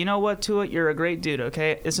Tua. You know what, Tua? You're a great dude,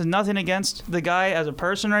 okay? This is nothing against the guy as a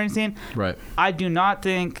person or anything. Right. I do not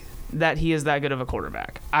think that he is that good of a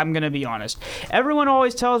quarterback. I'm going to be honest. Everyone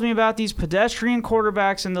always tells me about these pedestrian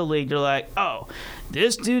quarterbacks in the league. They're like, oh,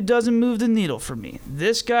 this dude doesn't move the needle for me.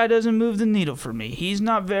 This guy doesn't move the needle for me. He's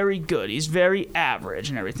not very good. He's very average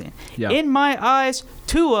and everything. Yeah. In my eyes,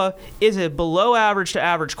 Tua is a below average to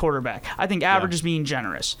average quarterback. I think average is being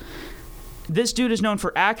generous. This dude is known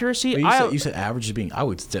for accuracy. You said average is being. I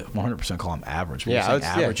would 100% call him average.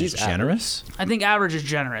 Average is generous. I think average is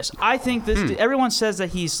generous. I think this. Everyone says that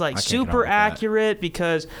he's like super accurate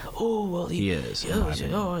because he is.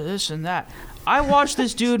 This and that. I watch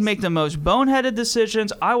this dude make the most boneheaded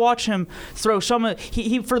decisions. I watch him throw some of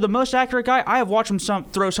he for the most accurate guy. I have watched him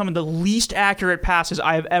throw some of the least accurate passes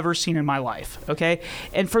I have ever seen in my life. Okay,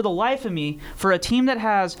 and for the life of me, for a team that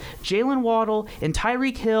has Jalen Waddle and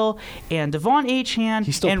Tyreek Hill and Devon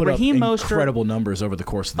Achane and Raheem Mostert, incredible numbers over the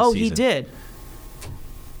course of the season. Oh, he did.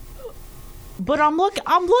 But I'm looking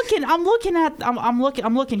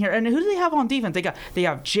here, and who do they have on defense? They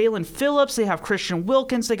have Jalen Phillips, they have Christian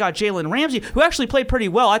Wilkins, they got Jalen Ramsey, who actually played pretty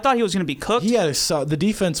well. I thought he was going to be cooked. Yeah, so the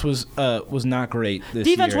defense was not great this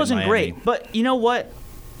year. Defense wasn't great, but you know what?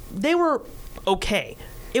 They were okay.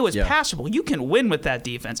 It was passable. You can win with that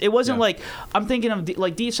defense. It wasn't like I'm thinking of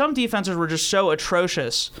some defenses were just so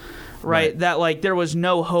atrocious, right? That like there was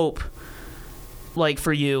no hope, like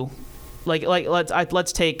for you,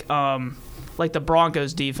 let's take like the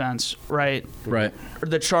Broncos defense, right? Right. Or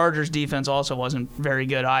the Chargers defense also wasn't very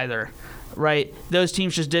good either, right? Those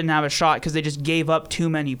teams just didn't have a shot because they just gave up too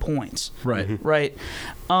many points. Right. Right.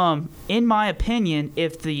 In my opinion,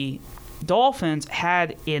 if the Dolphins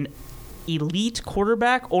had an elite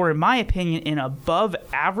quarterback, or in my opinion, an above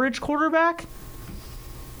average quarterback,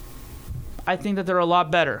 I think that they're a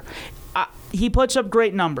lot better. He puts up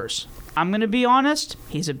great numbers. I'm going to be honest.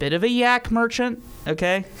 He's a bit of a yak merchant,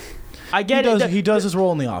 okay? I get it. He does his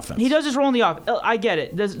role in the offense. He does his role in the offense. I get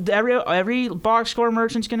it. Every box score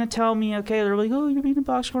merchant's going to tell me, okay, they're like, oh, you're being a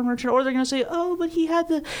box score merchant. Or they're going to say, oh, but he had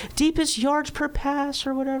the deepest yards per pass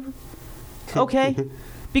or whatever. Okay.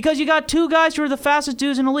 Because you got two guys who are the fastest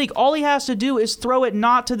dudes in the league. All he has to do is throw it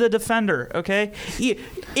not to the defender, okay?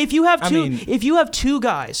 If you have two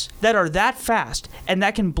guys that are that fast and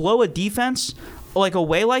that can blow a defense like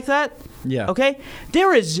away like that, okay?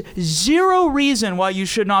 There is zero reason why you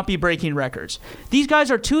should not be breaking records. These guys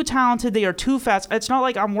are too talented. They are too fast. It's not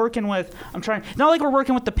like not like we're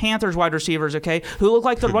working with the Panthers wide receivers, okay, who look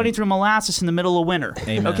like they're running through molasses in the middle of winter,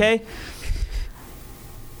 okay?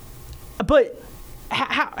 But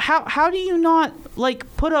how do you not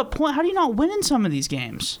put up point? How do you not win in some of these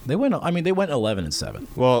games? They went 11-7.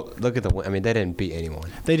 Well, look at they didn't beat anyone.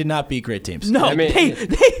 They did not beat great teams. No, they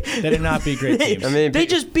did not beat great teams. They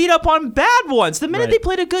just beat up on bad ones. The minute they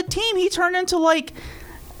played a good team, he turned into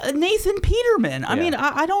Nathan Peterman. I mean,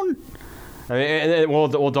 I don't.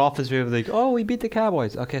 Will Dolphins be like, oh, we beat the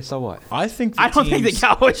Cowboys. Okay, so what? I don't think the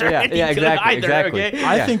Cowboys are any good either. Exactly. Okay?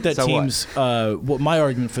 I think that teams. My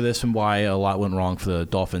argument for this and why a lot went wrong for the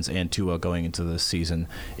Dolphins and Tua going into this season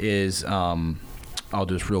is, I'll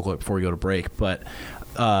do this real quick before we go to break, but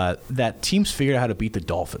that teams figured out how to beat the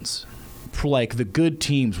Dolphins. The good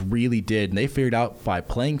teams really did, and they figured out by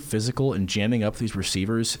playing physical and jamming up these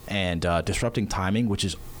receivers and disrupting timing, which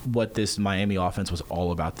is what this Miami offense was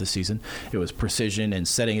all about this season. It was precision and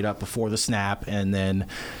setting it up before the snap and then,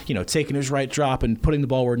 taking his right drop and putting the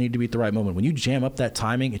ball where it needed to be at the right moment. When you jam up that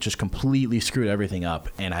timing, it just completely screwed everything up.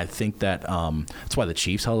 And I think that that's why the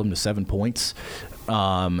Chiefs held them to 7 points,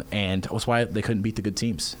 and that's why they couldn't beat the good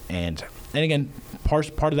teams. And again, part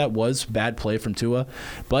of that was bad play from Tua,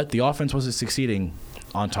 but the offense wasn't succeeding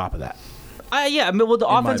on top of that. The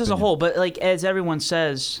offense as a whole, but as everyone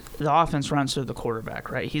says, the offense runs through the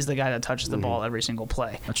quarterback, right? He's the guy that touches the ball every single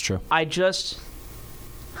play. That's true. I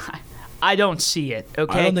don't see it,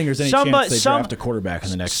 okay? I don't think there's any chance they draft a quarterback in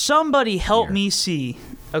the next Somebody help year. me see,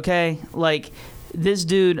 okay? This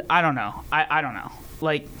dude, I don't know. I don't know.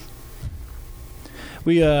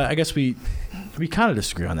 I guess we kind of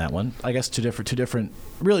disagree on that one. I guess two different.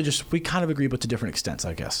 Really, just we kind of agree, but to different extents.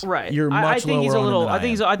 I guess. Right. You're much lower on him than I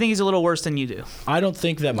am. I think he's a little worse than you do. I don't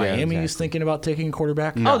think that Miami is thinking about taking a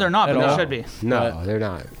quarterback. No, they're not, but they should be. No, they're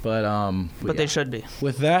not. But they should be.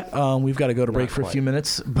 With that, we've got to go to break for a few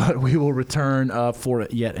minutes, but we will return for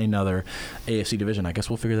yet another AFC division. I guess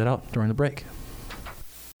we'll figure that out during the break.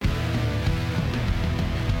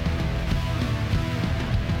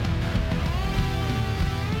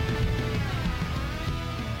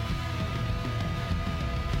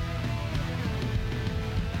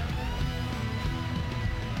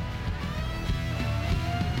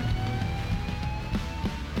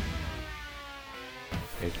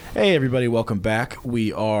 Hey everybody, welcome back.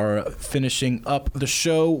 We are finishing up the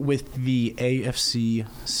show with the AFC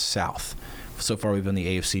South. So far we've done the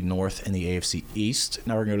AFC North and the AFC East.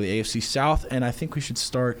 Now we're going to go to the AFC South, and I think we should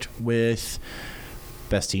start with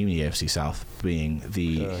best team in the AFC South being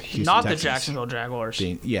the Houston not Texans. The Jacksonville Jaguars.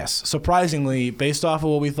 Yes. Surprisingly, based off of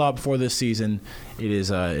what we thought before this season, it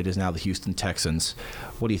is now the Houston Texans.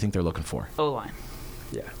 What do you think they're looking for? O-line.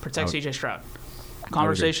 Yeah. Protect C.J. Stroud.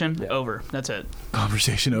 Conversation over. That's it.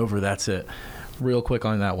 Conversation over. That's it. Real quick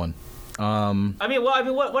on that one.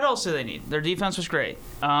 What else do they need? Their defense was great.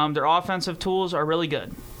 Their offensive tools are really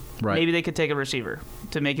good. Right. Maybe they could take a receiver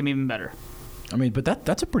to make him even better. But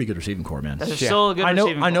that's a pretty good receiving core, man. That's still a good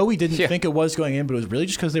receiving core. I know we didn't think it was going in, but it was really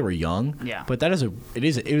just because they were young. Yeah. But it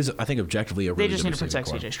is I think objectively a really good receiving core. They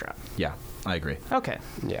just need to protect C.J. Stroud. Yeah, I agree. Okay.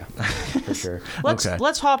 Yeah, for sure.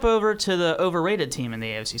 Let's hop over to the overrated team in the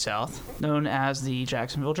AFC South, known as the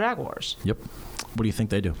Jacksonville Jaguars. Yep. What do you think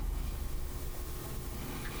they do?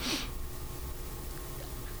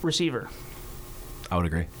 Receiver. I would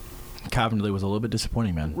agree. Calvin Ridley was a little bit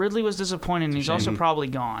disappointing, man. Ridley was disappointing. He's also probably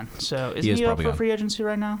gone. So isn't he up for free agency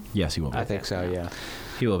right now? Yes, he will be. I think so, yeah.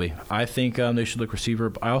 He will be. I think they should look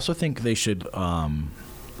receiver. I also think they should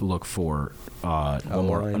look for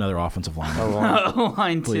another offensive line.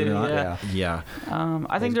 O-line too, yeah.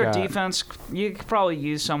 I think their defense, you could probably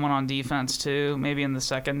use someone on defense too, maybe in the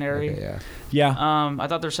secondary. Okay, yeah. I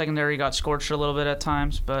thought their secondary got scorched a little bit at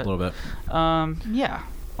times, but a little bit. Yeah.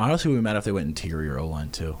 Honestly, it would be mad if they went interior O-line,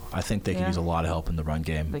 too. I think they could use a lot of help in the run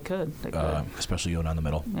game. They could. Especially going down the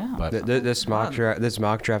middle. Yeah. But this mock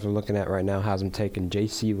draft I'm looking at right now has them taking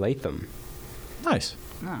J.C. Latham. Nice.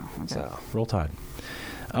 Oh, okay. So. Roll Tide.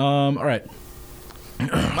 All right.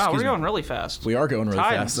 Wow, we're going really fast. We are going really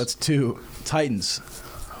fast. That's 2. Titans.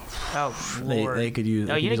 Oh, Lord. They could use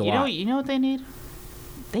a lot. You know what they need?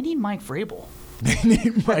 They need Mike Vrabel. They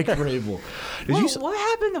need Mike Vrabel.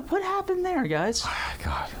 What happened there, guys?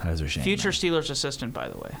 God, that is a shame. Future Steelers assistant, by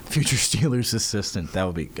the way. Future Steelers assistant. I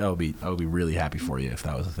would be really happy for you if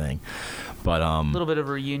that was a thing. But a little bit of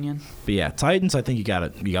a reunion. But yeah, Titans. I think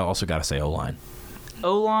you also got to say O-line.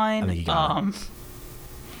 O-line. I think you got it.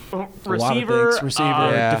 Receiver,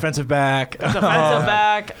 defensive back,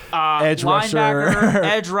 edge rusher,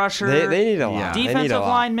 edge rusher. They need a lot. Defensive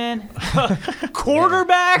lineman,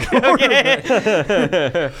 quarterback.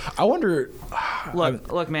 I wonder.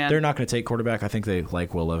 Look, man. They're not going to take quarterback. I think they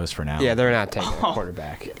like Will Levis for now. Yeah, they're not taking a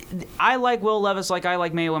quarterback. I like Will Levis like I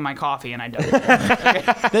like mayo in my coffee, and I don't.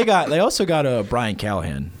 Okay. They also got Brian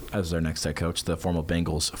Callahan as their next head coach, the former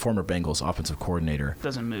Bengals offensive coordinator.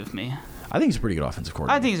 Doesn't move me. I think he's a pretty good offensive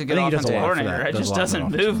coordinator. I think he's a good offensive coordinator. It just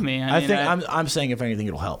doesn't move me. I'm saying if anything,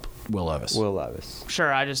 it'll help Will Levis.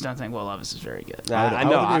 Sure, I just don't think Will Levis is very good. I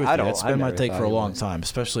don't. It's been my take for a long time,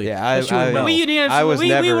 especially. Yeah, we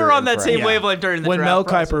were on that same wavelength during the when draft Mel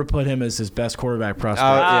Kiper put him as his best quarterback prospect.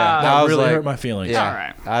 That really hurt my feelings. Yeah, all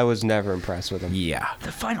right. I was never impressed with him. Yeah.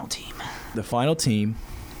 The final team.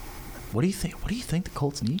 What do you think? What do you think the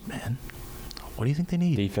Colts need, man? What do you think they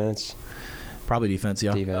need? Defense. Probably defense,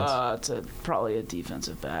 yeah. It's probably a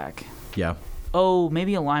defensive back. Yeah. Oh,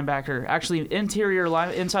 maybe a linebacker. Actually, inside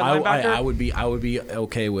linebacker. I would be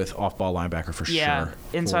okay with off-ball linebacker for sure. Yeah,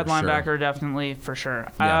 inside linebacker definitely for sure.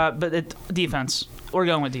 Yeah. But defense. We're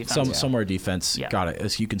going with defense. Somewhere defense. Yeah. Got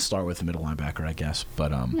it. You can start with the middle linebacker, I guess.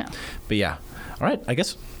 But yeah. All right. I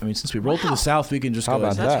guess. Since we rolled to the south, we can just go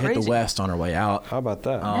and hit the west on our way out. How about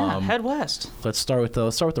that? Head west. Let's start with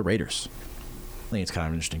the Raiders. I think it's kind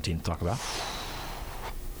of an interesting team to talk about.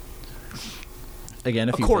 Again,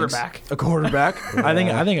 a quarterback. I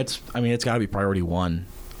think it's got to be priority one.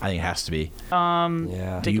 I think it has to be.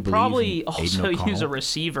 They could probably also use a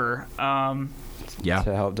receiver. To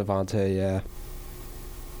help Devontae. Yeah.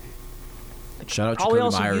 Shout out to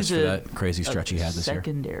Jacoby Myers for that crazy stretch he had this year.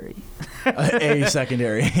 A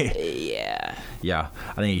secondary. Yeah. Yeah,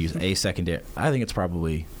 I think he used a secondary. I think it's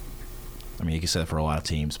probably. You can say that for a lot of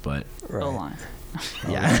teams, but O-line.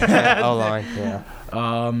 Yeah. O-line. Yeah.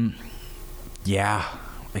 Yeah.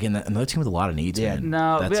 Again, another team with a lot of needs, man.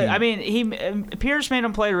 No, Pierce made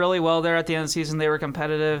them play really well there at the end of the season. They were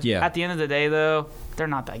competitive. Yeah. At the end of the day, though, they're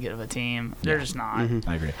not that good of a team. They're just not. Mm-hmm.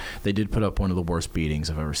 I agree. They did put up one of the worst beatings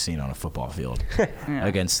I've ever seen on a football field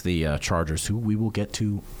against the Chargers, who we will get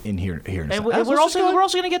to in here in a second. We're also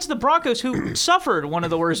going to get to the Broncos, who suffered one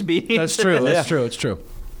of the worst beatings. That's true. It's true.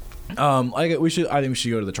 I think we should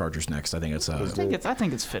go to the Chargers next. I think it's. I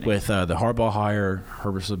think it's fitting with the Harbaugh hire,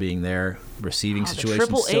 Herbert still being there, receiving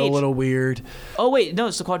situation still a little weird. Oh wait, no,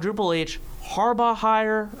 it's the quadruple H. Harbaugh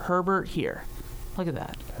hire, Herbert here. Look at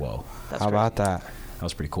that. Whoa. How about that? That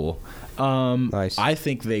was pretty cool. Nice. I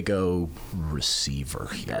think they go receiver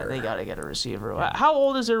here. Yeah, they got to get a receiver. How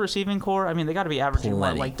old is their receiving core? They got to be averaging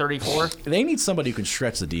like 34. They need somebody who can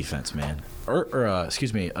stretch the defense, man.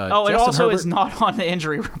 Excuse me. It also is not on the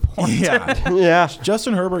injury report. Yeah.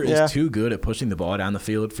 Justin Herbert is too good at pushing the ball down the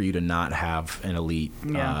field for you to not have an elite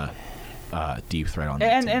deep threat on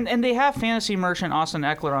that team. And they have fantasy merchant Austin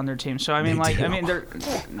Eckler on their team. So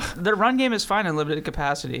their run game is fine in limited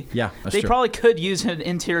capacity. Yeah, that's they true. probably could use an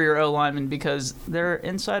interior O lineman because their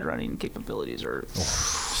inside running capabilities are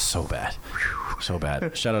so bad. Shout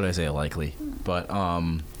out Isaiah Likely, but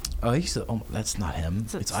that's not him.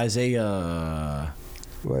 It's Isaiah.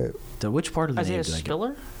 Wait. Which part of the Isaiah name did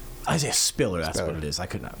Spiller? Isaiah Spiller. That's what it is. I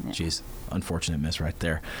could not. Jeez, unfortunate miss right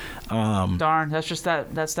there. Darn, that's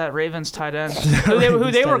that Ravens tight end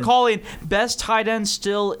who they were calling best tight end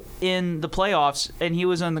still in the playoffs, and he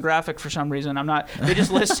was on the graphic for some reason. They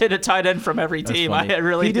just listed a tight end from every team.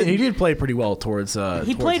 He did play pretty well towards.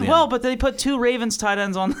 He played well, but they put two Ravens tight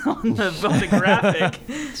ends on the graphic.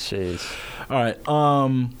 Jeez. All right.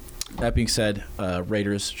 That being said,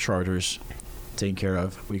 Raiders, Chargers. Taken care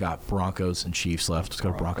of. We got Broncos and Chiefs left. Let's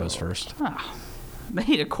go to Broncos first. They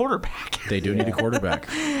need a quarterback. They do need a quarterback.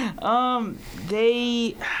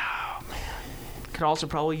 They could also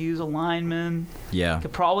probably use a lineman. Yeah.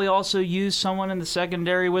 Could probably also use someone in the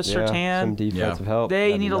secondary with Surtain. Some defensive help.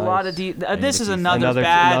 They need a lot of this is another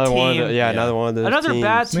bad team. Another one of those Another teams.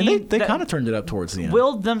 bad team. They kind of turned it up towards the end.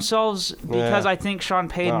 Willed themselves because I think Sean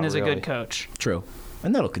Payton is a good coach. True.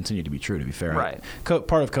 And that'll continue to be true, to be fair. Right.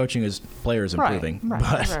 Part of coaching is players improving.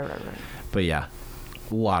 Right. But yeah,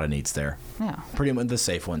 a lot of needs there. Yeah. Pretty much the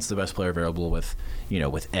safe ones, the best player available with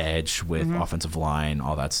edge, with offensive line,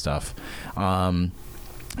 all that stuff. And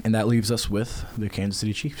that leaves us with the Kansas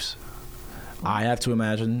City Chiefs. I have to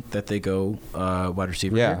imagine that they go wide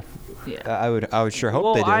receiver here. I would sure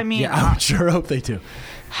hope they do. I would sure hope they do.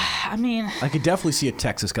 I mean, I could definitely see a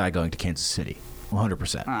Texas guy going to Kansas City,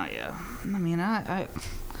 100%. Oh yeah. I mean,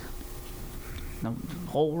 the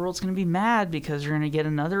whole world's gonna be mad because you're gonna get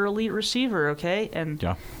another elite receiver, okay? And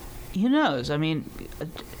who knows? I mean, I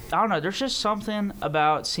don't know. There's just something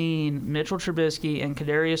about seeing Mitchell Trubisky and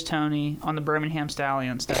Kadarius Toney on the Birmingham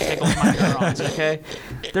Stallions that tickles my neurons, okay?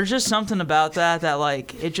 There's just something about that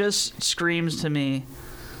like it just screams to me.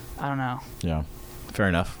 I don't know. Yeah, fair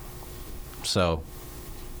enough. So,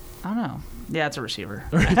 I don't know. Yeah, it's a receiver.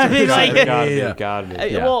 I mean, gotta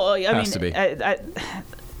be. Well, I Has mean, to be.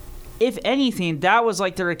 if anything, that was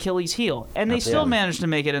like their Achilles heel, and they still managed to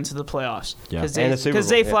make it into the playoffs because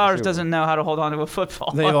Zay Flowers doesn't know how to hold on to a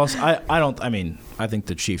football. They also, I think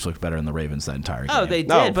the Chiefs looked better than the Ravens that entire game. Oh, they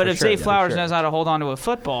did, but if Zay Flowers knows how to hold on to a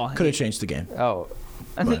football, could have changed the game. Oh,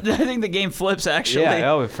 I think the game flips actually.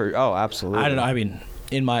 Yeah, absolutely. I don't know. I mean,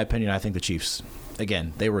 in my opinion, I think the Chiefs.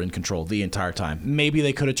 Again, they were in control the entire time. Maybe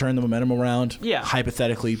they could have turned the momentum around,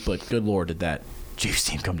 hypothetically, but good Lord, did that Chiefs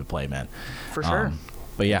team come to play, man. For sure.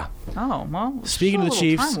 But yeah. Oh, well, Speaking of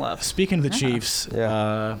the Chiefs,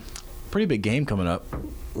 pretty big game coming up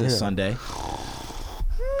this Sunday.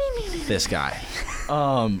 This guy.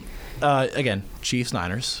 Again, Chiefs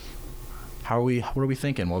Niners. What are we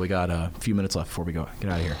thinking? Well, we got a few minutes left before we get out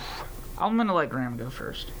of here. I'm going to let Graham go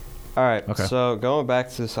first. All right, so going back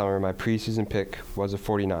to the summer, my preseason pick was the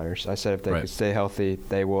 49ers. I said if they could stay healthy,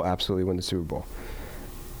 they will absolutely win the Super Bowl.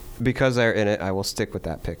 Because they're in it, I will stick with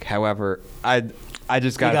that pick. However, I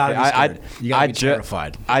just got you gotta be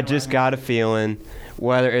terrified. I just got a feeling,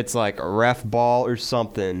 whether it's like a ref ball or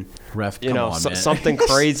something, something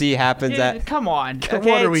crazy happens. Come on, okay?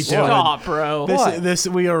 What are we doing? Stop, bro.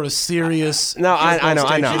 We are a serious. No, I know.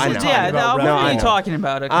 What are you talking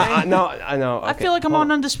about? Okay. I know. Okay. I feel like I'm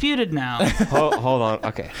on Undisputed now. Hold on.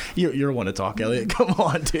 Okay. You're one to talk, Elliot. Come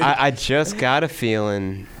on, dude. I just got a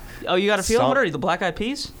feeling. Oh, you got a feeling? What are you, the Black Eyed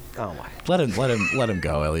Peas? Oh my. Let him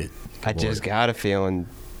go, Elliot. I just got a feeling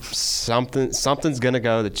something's gonna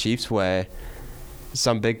go the Chiefs' way.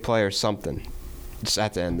 Some big play or something. Just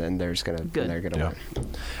at the end, then they're gonna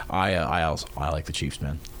win. I like the Chiefs,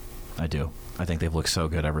 man. I do. I think they've looked so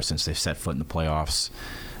good ever since they've set foot in the playoffs.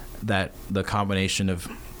 That the combination of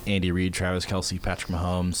Andy Reid, Travis Kelce, Patrick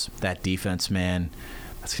Mahomes, that defense, man.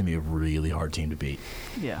 That's going to be a really hard team to beat.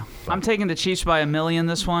 Yeah. I'm taking the Chiefs by 1 million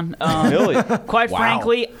this one. Really? Quite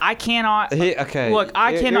frankly, I cannot. Look,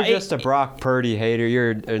 I cannot. You're just a Brock Purdy hater.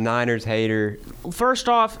 You're a Niners hater. First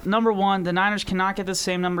off, number one, the Niners cannot get the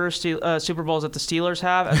same number of Super Bowls that the Steelers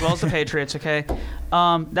have, as well as the Patriots, okay?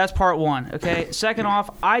 That's part one, okay? Second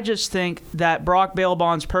off, I just think that Brock Bail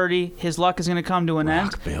Bonds Purdy, his luck is going to come to an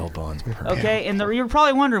end. Brock Bail Bonds Purdy. Okay, and you're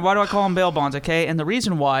probably wondering, why do I call him Bail Bonds, okay? And the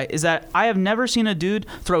reason why is that I have never seen a dude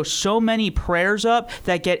throw so many prayers up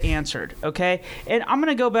that get answered, okay? And I'm going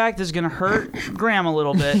to go back. This is going to hurt Graham a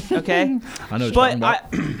little bit, okay? I know what you're talking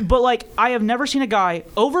about. But I have never seen a guy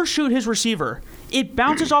overshoot his receiver. It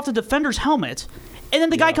bounces off the defender's helmet, and then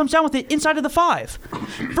the guy comes down with it inside of the 5.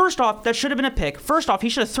 First off, that should have been a pick. First off, he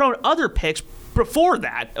should have thrown other picks before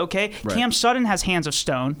that, okay? Right. Cam Sutton has hands of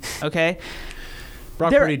stone, okay?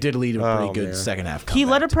 Brock Purdy did lead a pretty good second half comeback.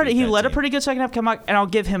 He led a pretty good second half comeback, and I'll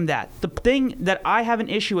give him that. The thing that I have an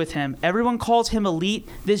issue with him, everyone calls him elite.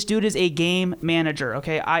 This dude is a game manager,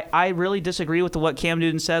 okay? I really disagree with what Cam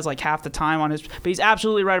Newton says like half the time on his, but he's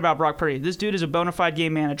absolutely right about Brock Purdy. This dude is a bona fide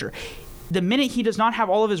game manager. The minute he does not have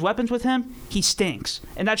all of his weapons with him, he stinks.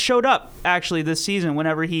 And that showed up, actually, this season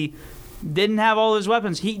whenever he didn't have all his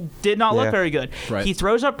weapons. He did not look very good. Right. He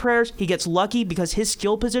throws up prayers. He gets lucky because his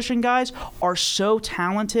skill position guys are so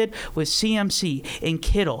talented with CMC and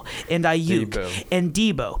Kittle and Ayuk and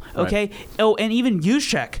Debo, okay? Right. Oh, and even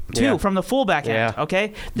Juszczyk, too, from the fullback end,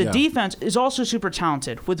 okay? The defense is also super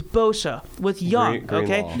talented with Bosa, with Young,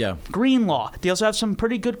 Greenlaw. Yeah. Greenlaw. They also have some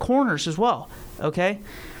pretty good corners as well, okay?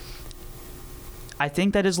 I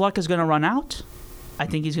think that his luck is going to run out. I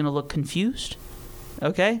think he's going to look confused.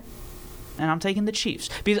 Okay? And I'm taking the Chiefs.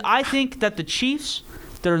 Because I think that the Chiefs,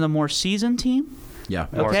 they're the more seasoned team. Yeah.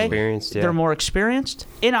 Okay? More experienced, They're more experienced.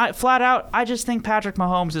 And I just think Patrick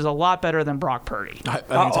Mahomes is a lot better than Brock Purdy. I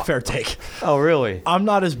think it's a fair take. Oh, really? I'm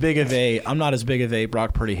not as big of a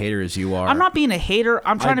Brock Purdy hater as you are. I'm not being a hater.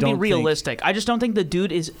 I'm trying to be realistic. I just don't think the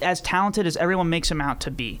dude is as talented as everyone makes him out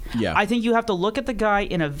to be. Yeah. I think you have to look at the guy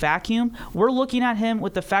in a vacuum. We're looking at him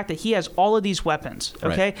with the fact that he has all of these weapons.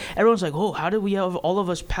 Okay? Right. Everyone's like, oh, how did we have all of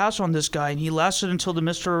us pass on this guy? And he lasted until the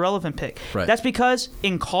Mr. Irrelevant pick. Right. That's because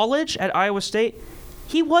in college at Iowa State,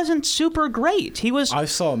 he wasn't super great. I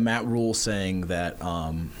saw Matt Rule saying that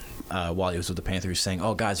while he was with the Panthers saying,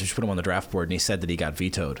 "Oh, guys, we should put him on the draft board," and he said that he got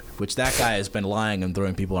vetoed, which that guy has been lying and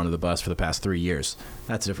throwing people under the bus for the past 3 years.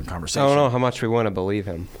 That's a different conversation. I don't know how much we want to believe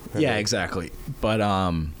him. Yeah, exactly. But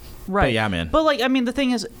right. But yeah, man. But the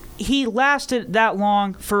thing is, he lasted that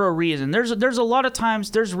long for a reason. There's a lot of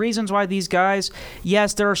times there's reasons why these guys.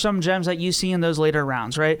 Yes, there are some gems that you see in those later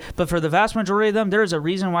rounds, right? But for the vast majority of them, there's a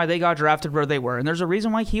reason why they got drafted where they were, and there's a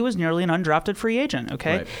reason why he was nearly an undrafted free agent.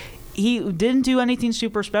 Okay. Right. He didn't do anything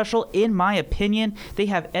super special, in my opinion. They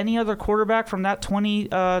have any other quarterback from that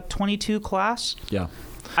 2022 class? Yeah.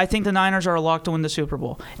 I think the Niners are a lock to win the Super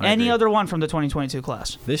Bowl. Any other one from the 2022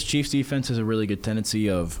 class. This Chiefs defense has a really good tendency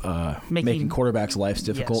of making quarterbacks' lives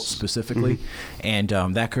difficult, specifically. And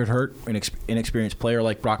that could hurt an inexperienced player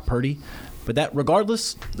like Brock Purdy. But that,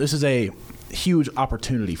 regardless, this is a huge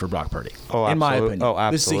opportunity for Brock Purdy. In my opinion. Oh,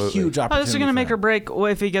 absolutely. This is a huge opportunity. This is going to make or break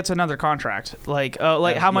if he gets another contract.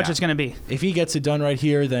 How much it's going to be. If he gets it done right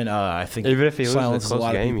here, then I think even if he loses silences a a close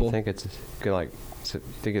lot game, of people. you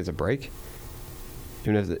think it's a break?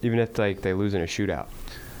 Even if they lose in a shootout.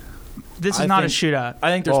 This is not a shootout. I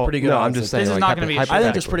think there's pretty good odds. I'm just saying. This is not going to be a shootout. I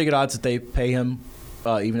think there's pretty good odds that they pay him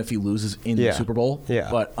even if he loses in the Super Bowl. Yeah.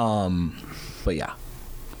 But yeah.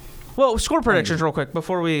 Well, score predictions real quick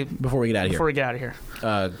before we get out of here.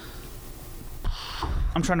 I'm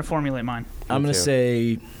trying to formulate mine. I'm gonna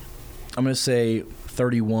say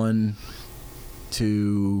 31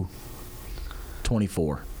 to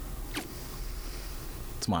 24.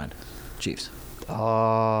 It's mine. Chiefs.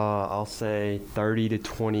 I'll say 30 to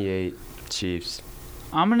 28 Chiefs.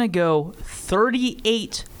 I'm gonna go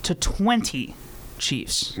 38 to 20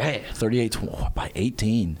 Chiefs. Man, 38 by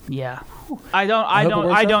 18. Yeah. I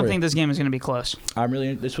don't think this game is going to be close.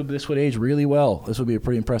 This would age really well. This would be a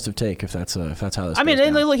pretty impressive take if that's how this goes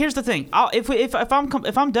down. Look, here's the thing.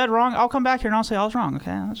 If I'm dead wrong, I'll come back here and I'll say I was wrong.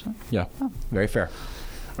 Okay. Yeah. Very fair.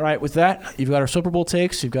 All right, with that, you've got our Super Bowl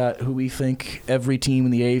takes. You've got who we think every team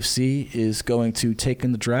in the AFC is going to take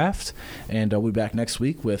in the draft, and we'll be back next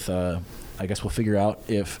week with. I guess we'll figure out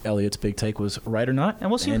if Elliot's big take was right or not. And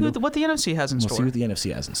we'll see what the NFC has in store. We'll see what the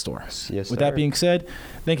NFC has in store. Yes, with that being said,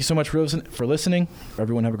 thank you so much for listening.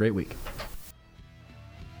 Everyone have a great week.